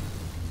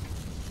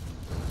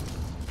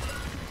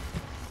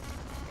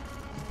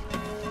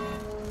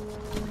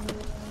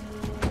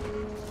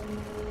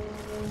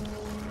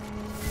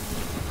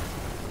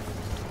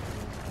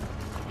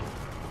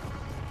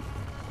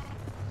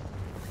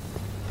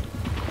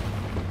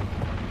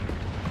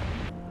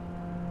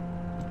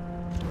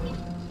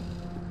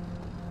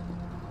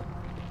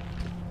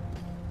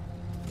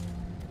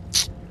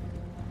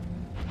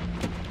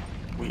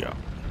 We out.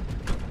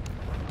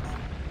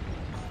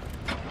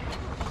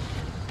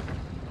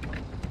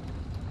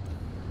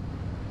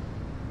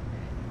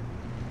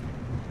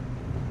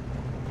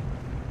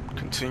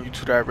 Continue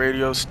to that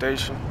radio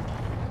station.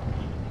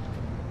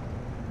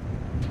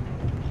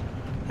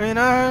 And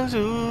I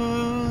do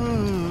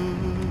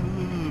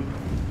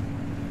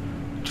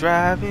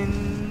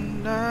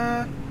driving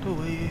not the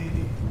way.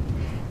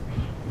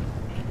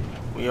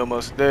 We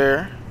almost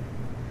there.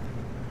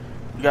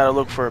 We gotta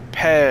look for a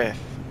path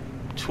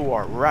to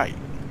our right.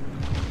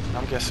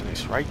 I'm guessing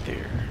it's right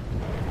there.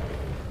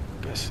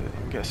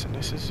 I'm guessing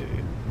this is it.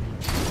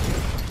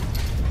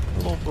 A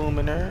little boom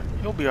in there.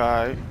 You'll be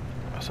alright.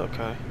 That's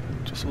okay.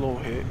 Just a little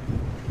hit.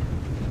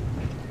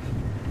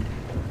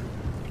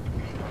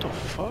 What the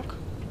fuck?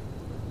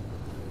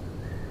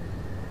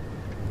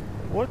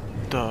 What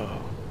the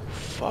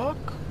fuck?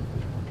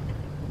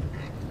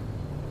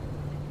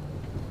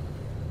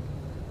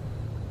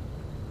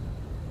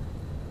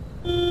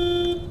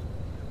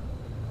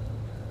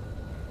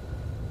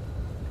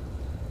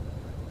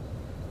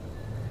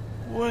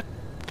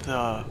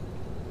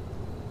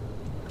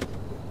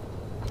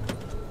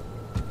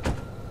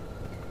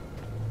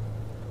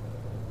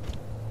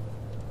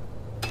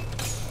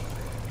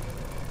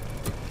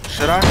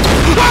 Should I?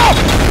 Ah!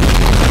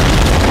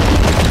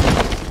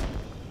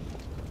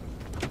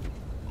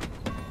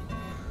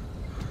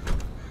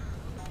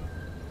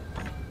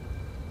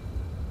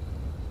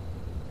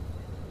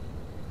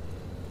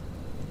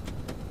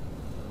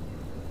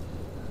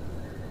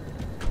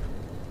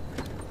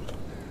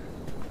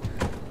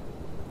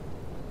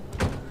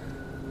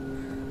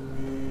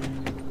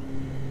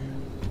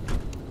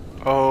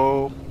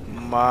 Oh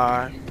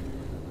my.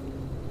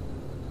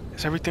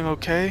 Is everything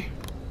okay?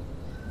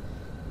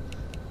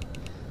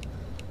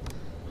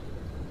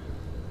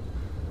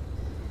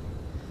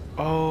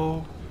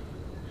 Oh.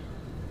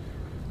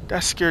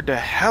 That scared the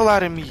hell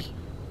out of me.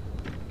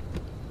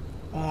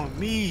 On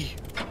me.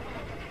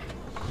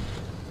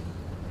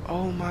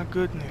 Oh my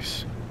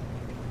goodness.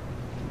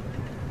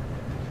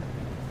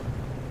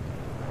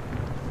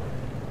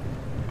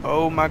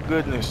 Oh my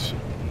goodness.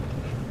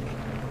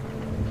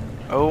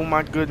 Oh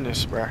my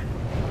goodness, bruh.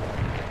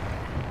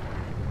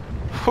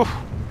 Whew.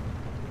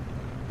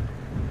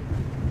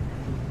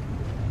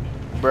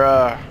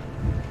 Bruh.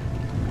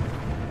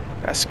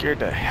 That scared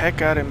the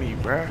heck out of me,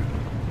 bruh.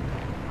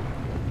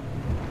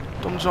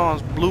 Them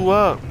Johns blew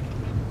up.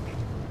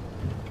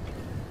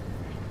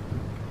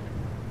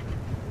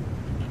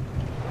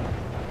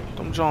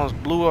 Them Johns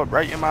blew up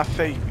right in my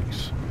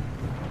face.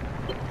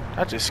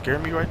 That just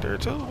scared me right there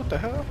too. What the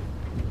hell?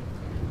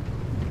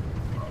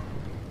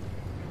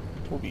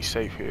 We'll be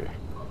safe here.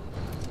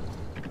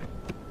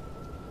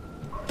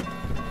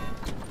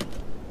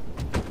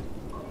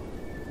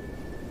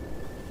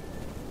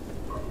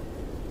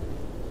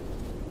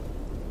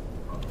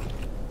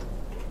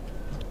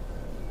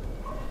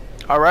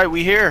 Alright,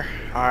 we here.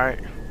 Alright.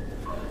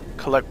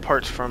 Collect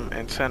parts from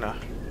antenna.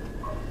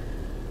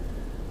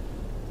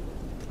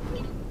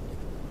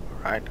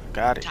 Alright,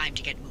 got it. Time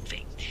to get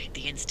moving.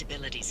 The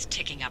instability's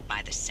ticking up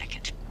by the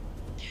second.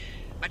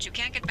 But you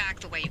can't get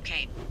back the way you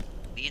came.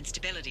 The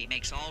instability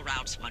makes all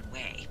routes one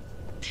way.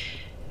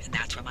 And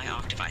that's where my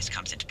arc device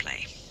comes into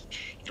play.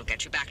 It'll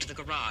get you back to the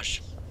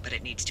garage, but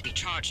it needs to be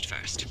charged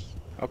first.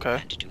 Okay.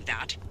 And to do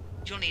that,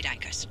 you'll need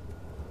anchors.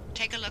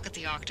 Take a look at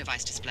the arc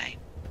device display.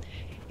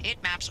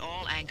 It maps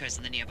all anchors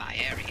in the nearby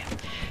area.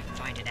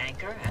 Find an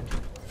anchor and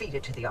feed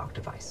it to the arc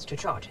device to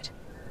charge it.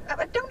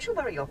 But don't you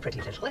worry your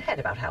pretty little head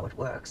about how it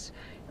works.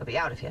 You'll be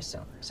out of here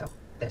soon, so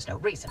there's no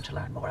reason to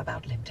learn more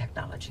about limb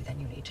technology than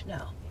you need to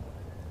know.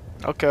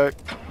 Okay.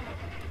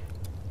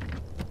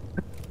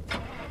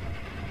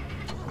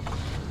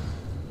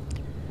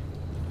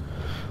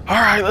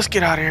 Alright, let's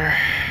get out of here.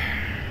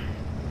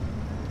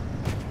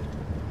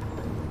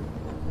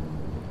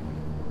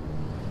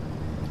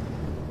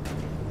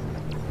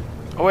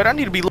 Oh wait, I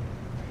need to be...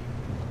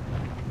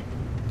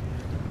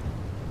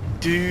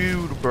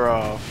 Dude,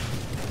 bro.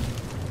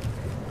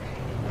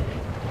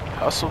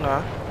 Hustle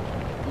now.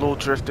 A little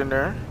drift in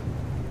there.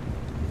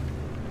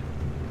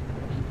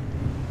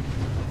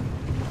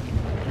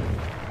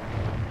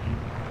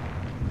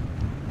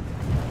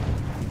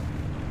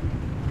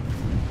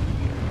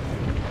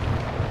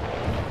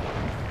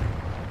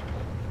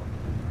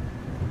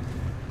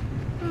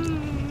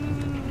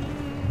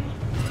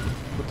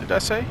 What did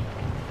that say?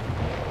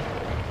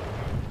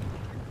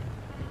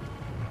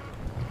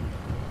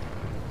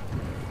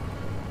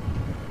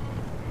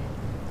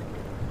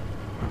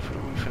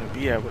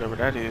 Yeah, whatever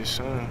that is,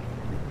 son.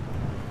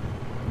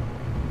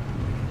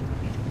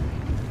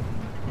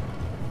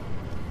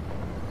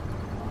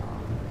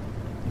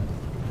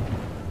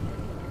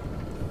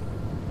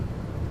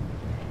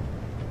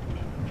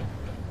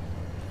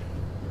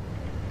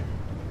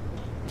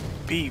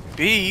 Beep,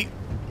 beep.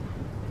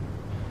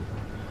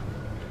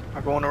 Am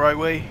I going the right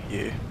way?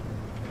 Yeah.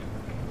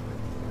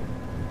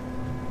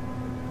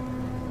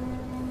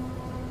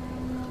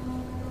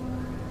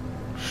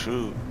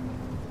 Shoot.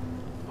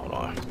 Hold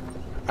on.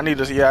 I need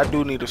to, yeah, I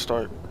do need to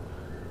start.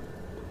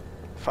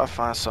 If I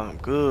find something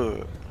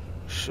good,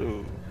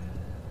 shoot.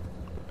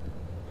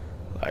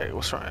 Like,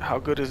 what's wrong? How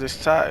good is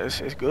this tie?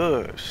 It's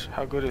good.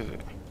 How good is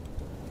it?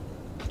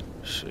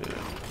 Shit.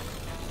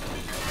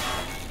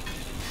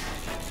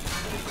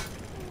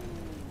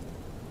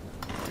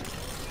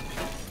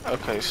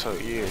 Okay, so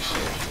yeah, so.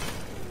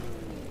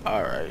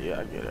 Alright,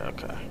 yeah, I get it,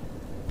 okay.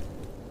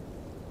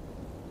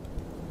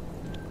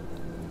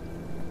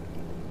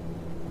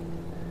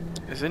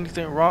 Is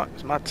anything wrong?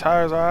 Is my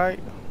tires alright?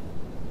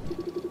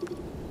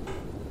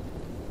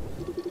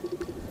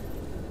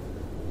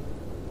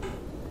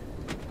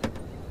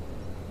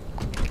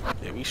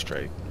 Yeah, we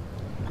straight.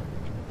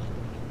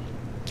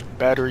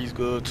 Battery's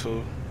good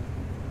too.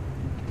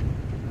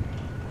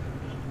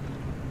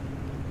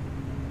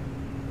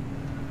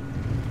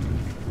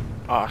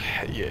 Oh,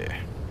 yeah.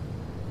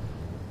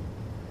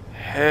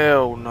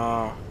 Hell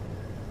nah.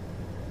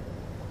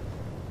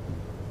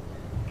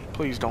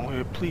 Please don't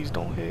hit. Please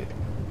don't hit.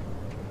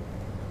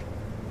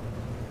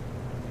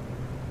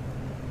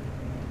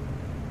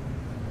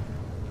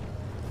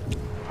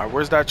 Alright,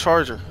 where's that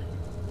charger?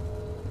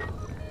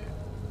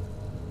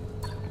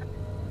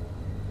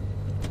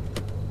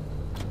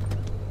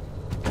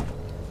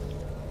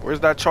 Where's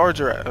that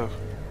charger at? Oh.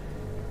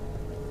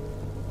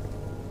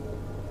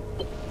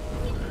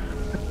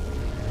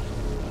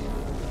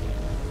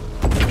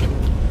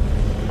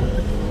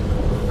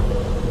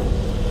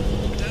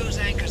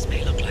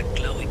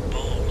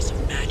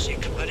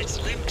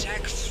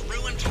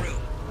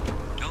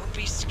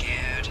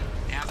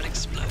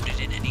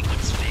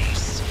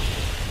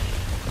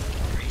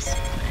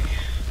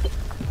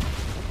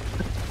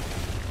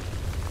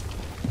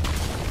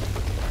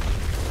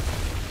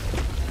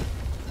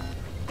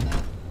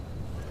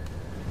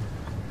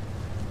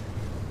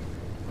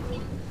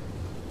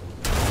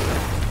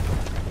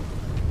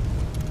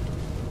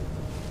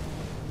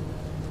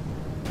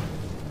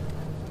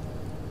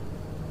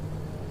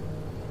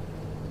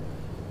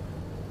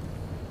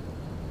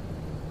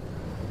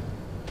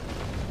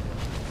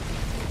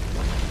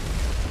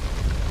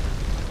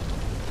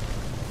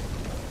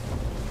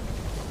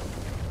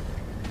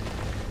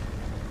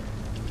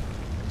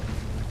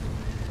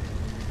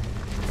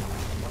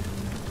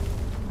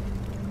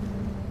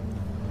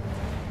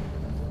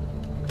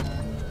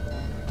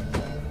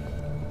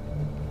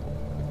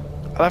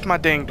 I left my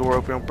dang door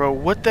open, bro.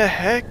 What the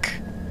heck?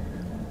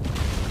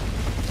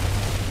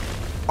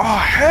 Oh,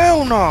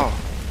 hell no.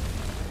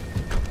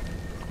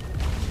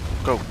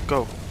 Go,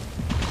 go.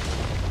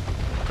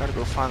 Gotta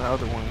go find the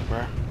other one,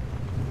 bro.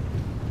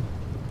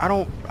 I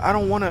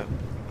don't want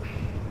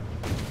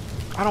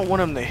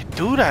him to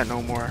do that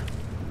no more.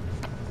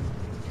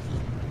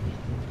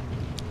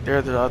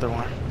 There's the other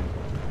one.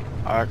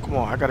 Alright, come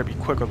on. I gotta be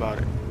quick about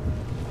it.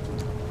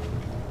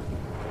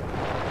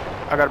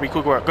 I gotta be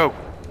quick about it. Go.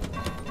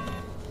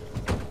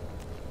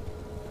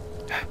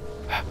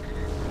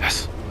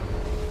 Yes.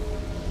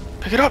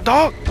 Pick it up,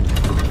 dog.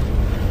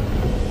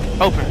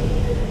 Open.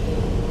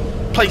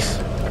 Place.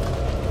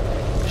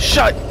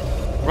 Shut.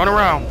 Run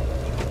around.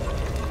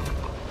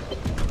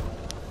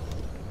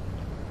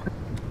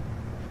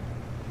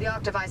 The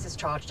arc device is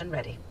charged and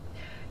ready.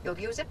 You'll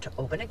use it to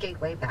open a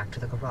gateway back to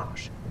the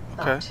garage.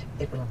 Okay. But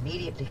it will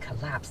immediately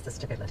collapse the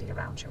stability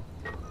around you.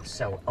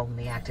 So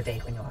only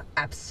activate when you're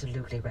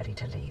absolutely ready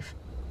to leave.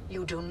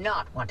 You do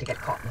not want to get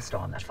caught in the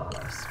storm that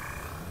follows.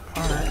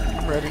 Alright,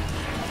 I'm ready.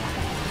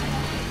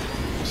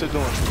 What's it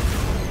doing?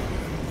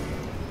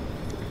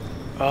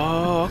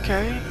 Oh,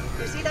 okay.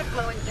 You see that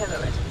glowing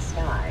pillar into the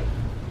sky?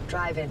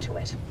 Drive into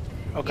it.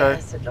 Okay.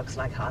 Yes, it looks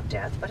like hot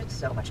death, but it's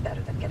so much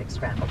better than getting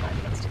scrambled by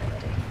the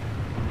instability.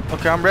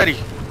 Okay, I'm ready.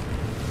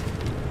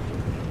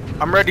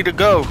 I'm ready to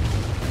go.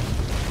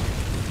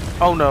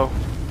 Oh no.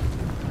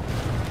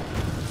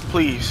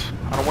 Please.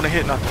 I don't want to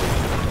hit nothing.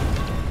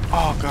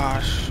 Oh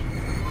gosh.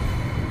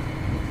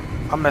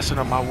 I'm messing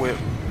up my whip.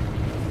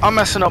 I'm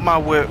messing up my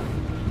whip.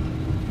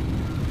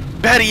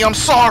 Betty, I'm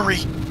sorry.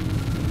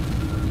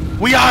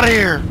 We out of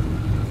here.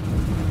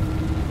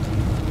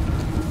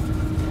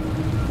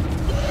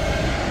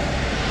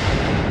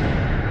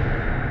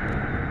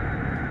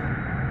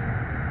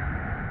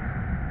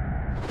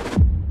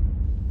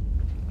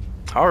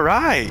 All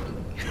right.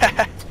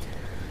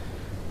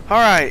 All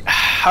right.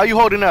 How you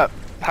holding up?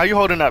 How you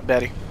holding up,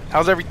 Betty?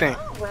 How's everything?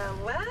 Oh,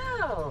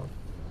 well.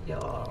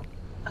 You're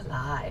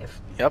alive.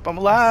 Yep, I'm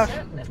alive. I'm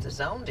certain if the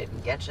zone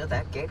didn't get you,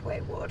 that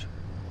gateway would.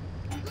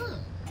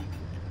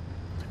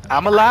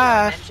 I'm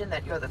alive. I mentioned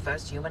that you're the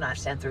first human I've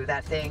sent through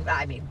that thing.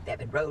 I mean, there've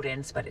been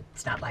rodents, but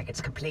it's not like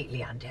it's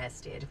completely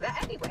untested. But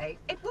anyway,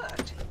 it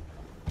worked.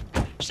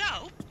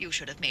 So, you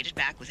should have made it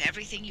back with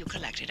everything you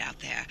collected out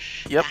there.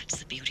 Yep. That's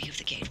the beauty of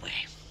the gateway.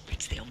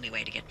 It's the only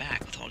way to get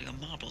back with all your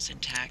marbles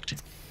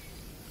intact.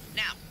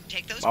 Now,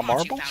 take those My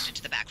parts you marbles? found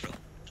into the back room.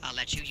 I'll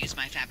let you use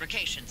my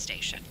fabrication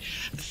station.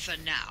 For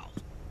now.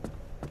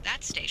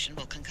 That station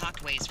will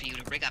concoct ways for you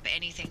to rig up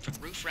anything from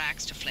roof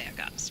racks to flare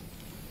guns.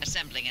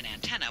 Assembling an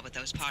antenna with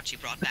those parts you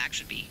brought back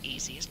should be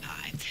easy as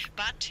pie.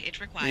 But it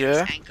requires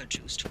anchor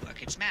juice to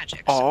work its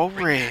magic. So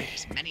bring back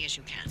as many as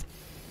you can.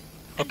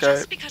 And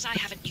just because I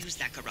haven't used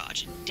that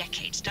garage in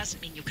decades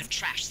doesn't mean you can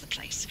trash the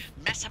place.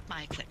 Mess up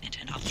my equipment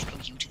and I'll throw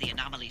you to the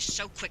anomalies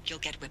so quick you'll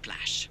get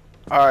whiplash.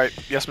 Alright,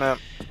 yes ma'am.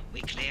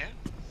 We clear?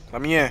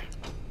 Let me in.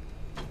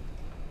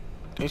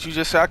 Didn't you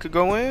just say I could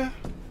go in?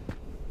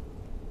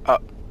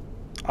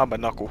 I'm a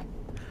knuckle.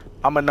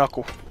 I'm a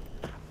knuckle.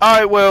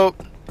 Alright, well,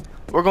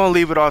 we're gonna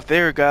leave it off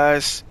there,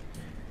 guys.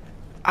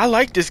 I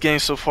like this game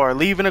so far.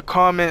 Leave in the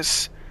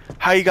comments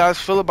how you guys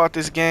feel about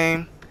this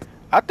game.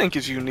 I think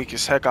it's unique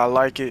as heck. I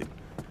like it.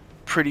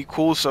 Pretty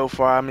cool so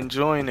far. I'm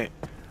enjoying it.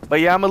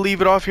 But yeah, I'm gonna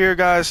leave it off here,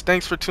 guys.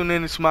 Thanks for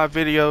tuning into my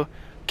video.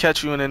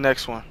 Catch you in the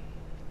next one.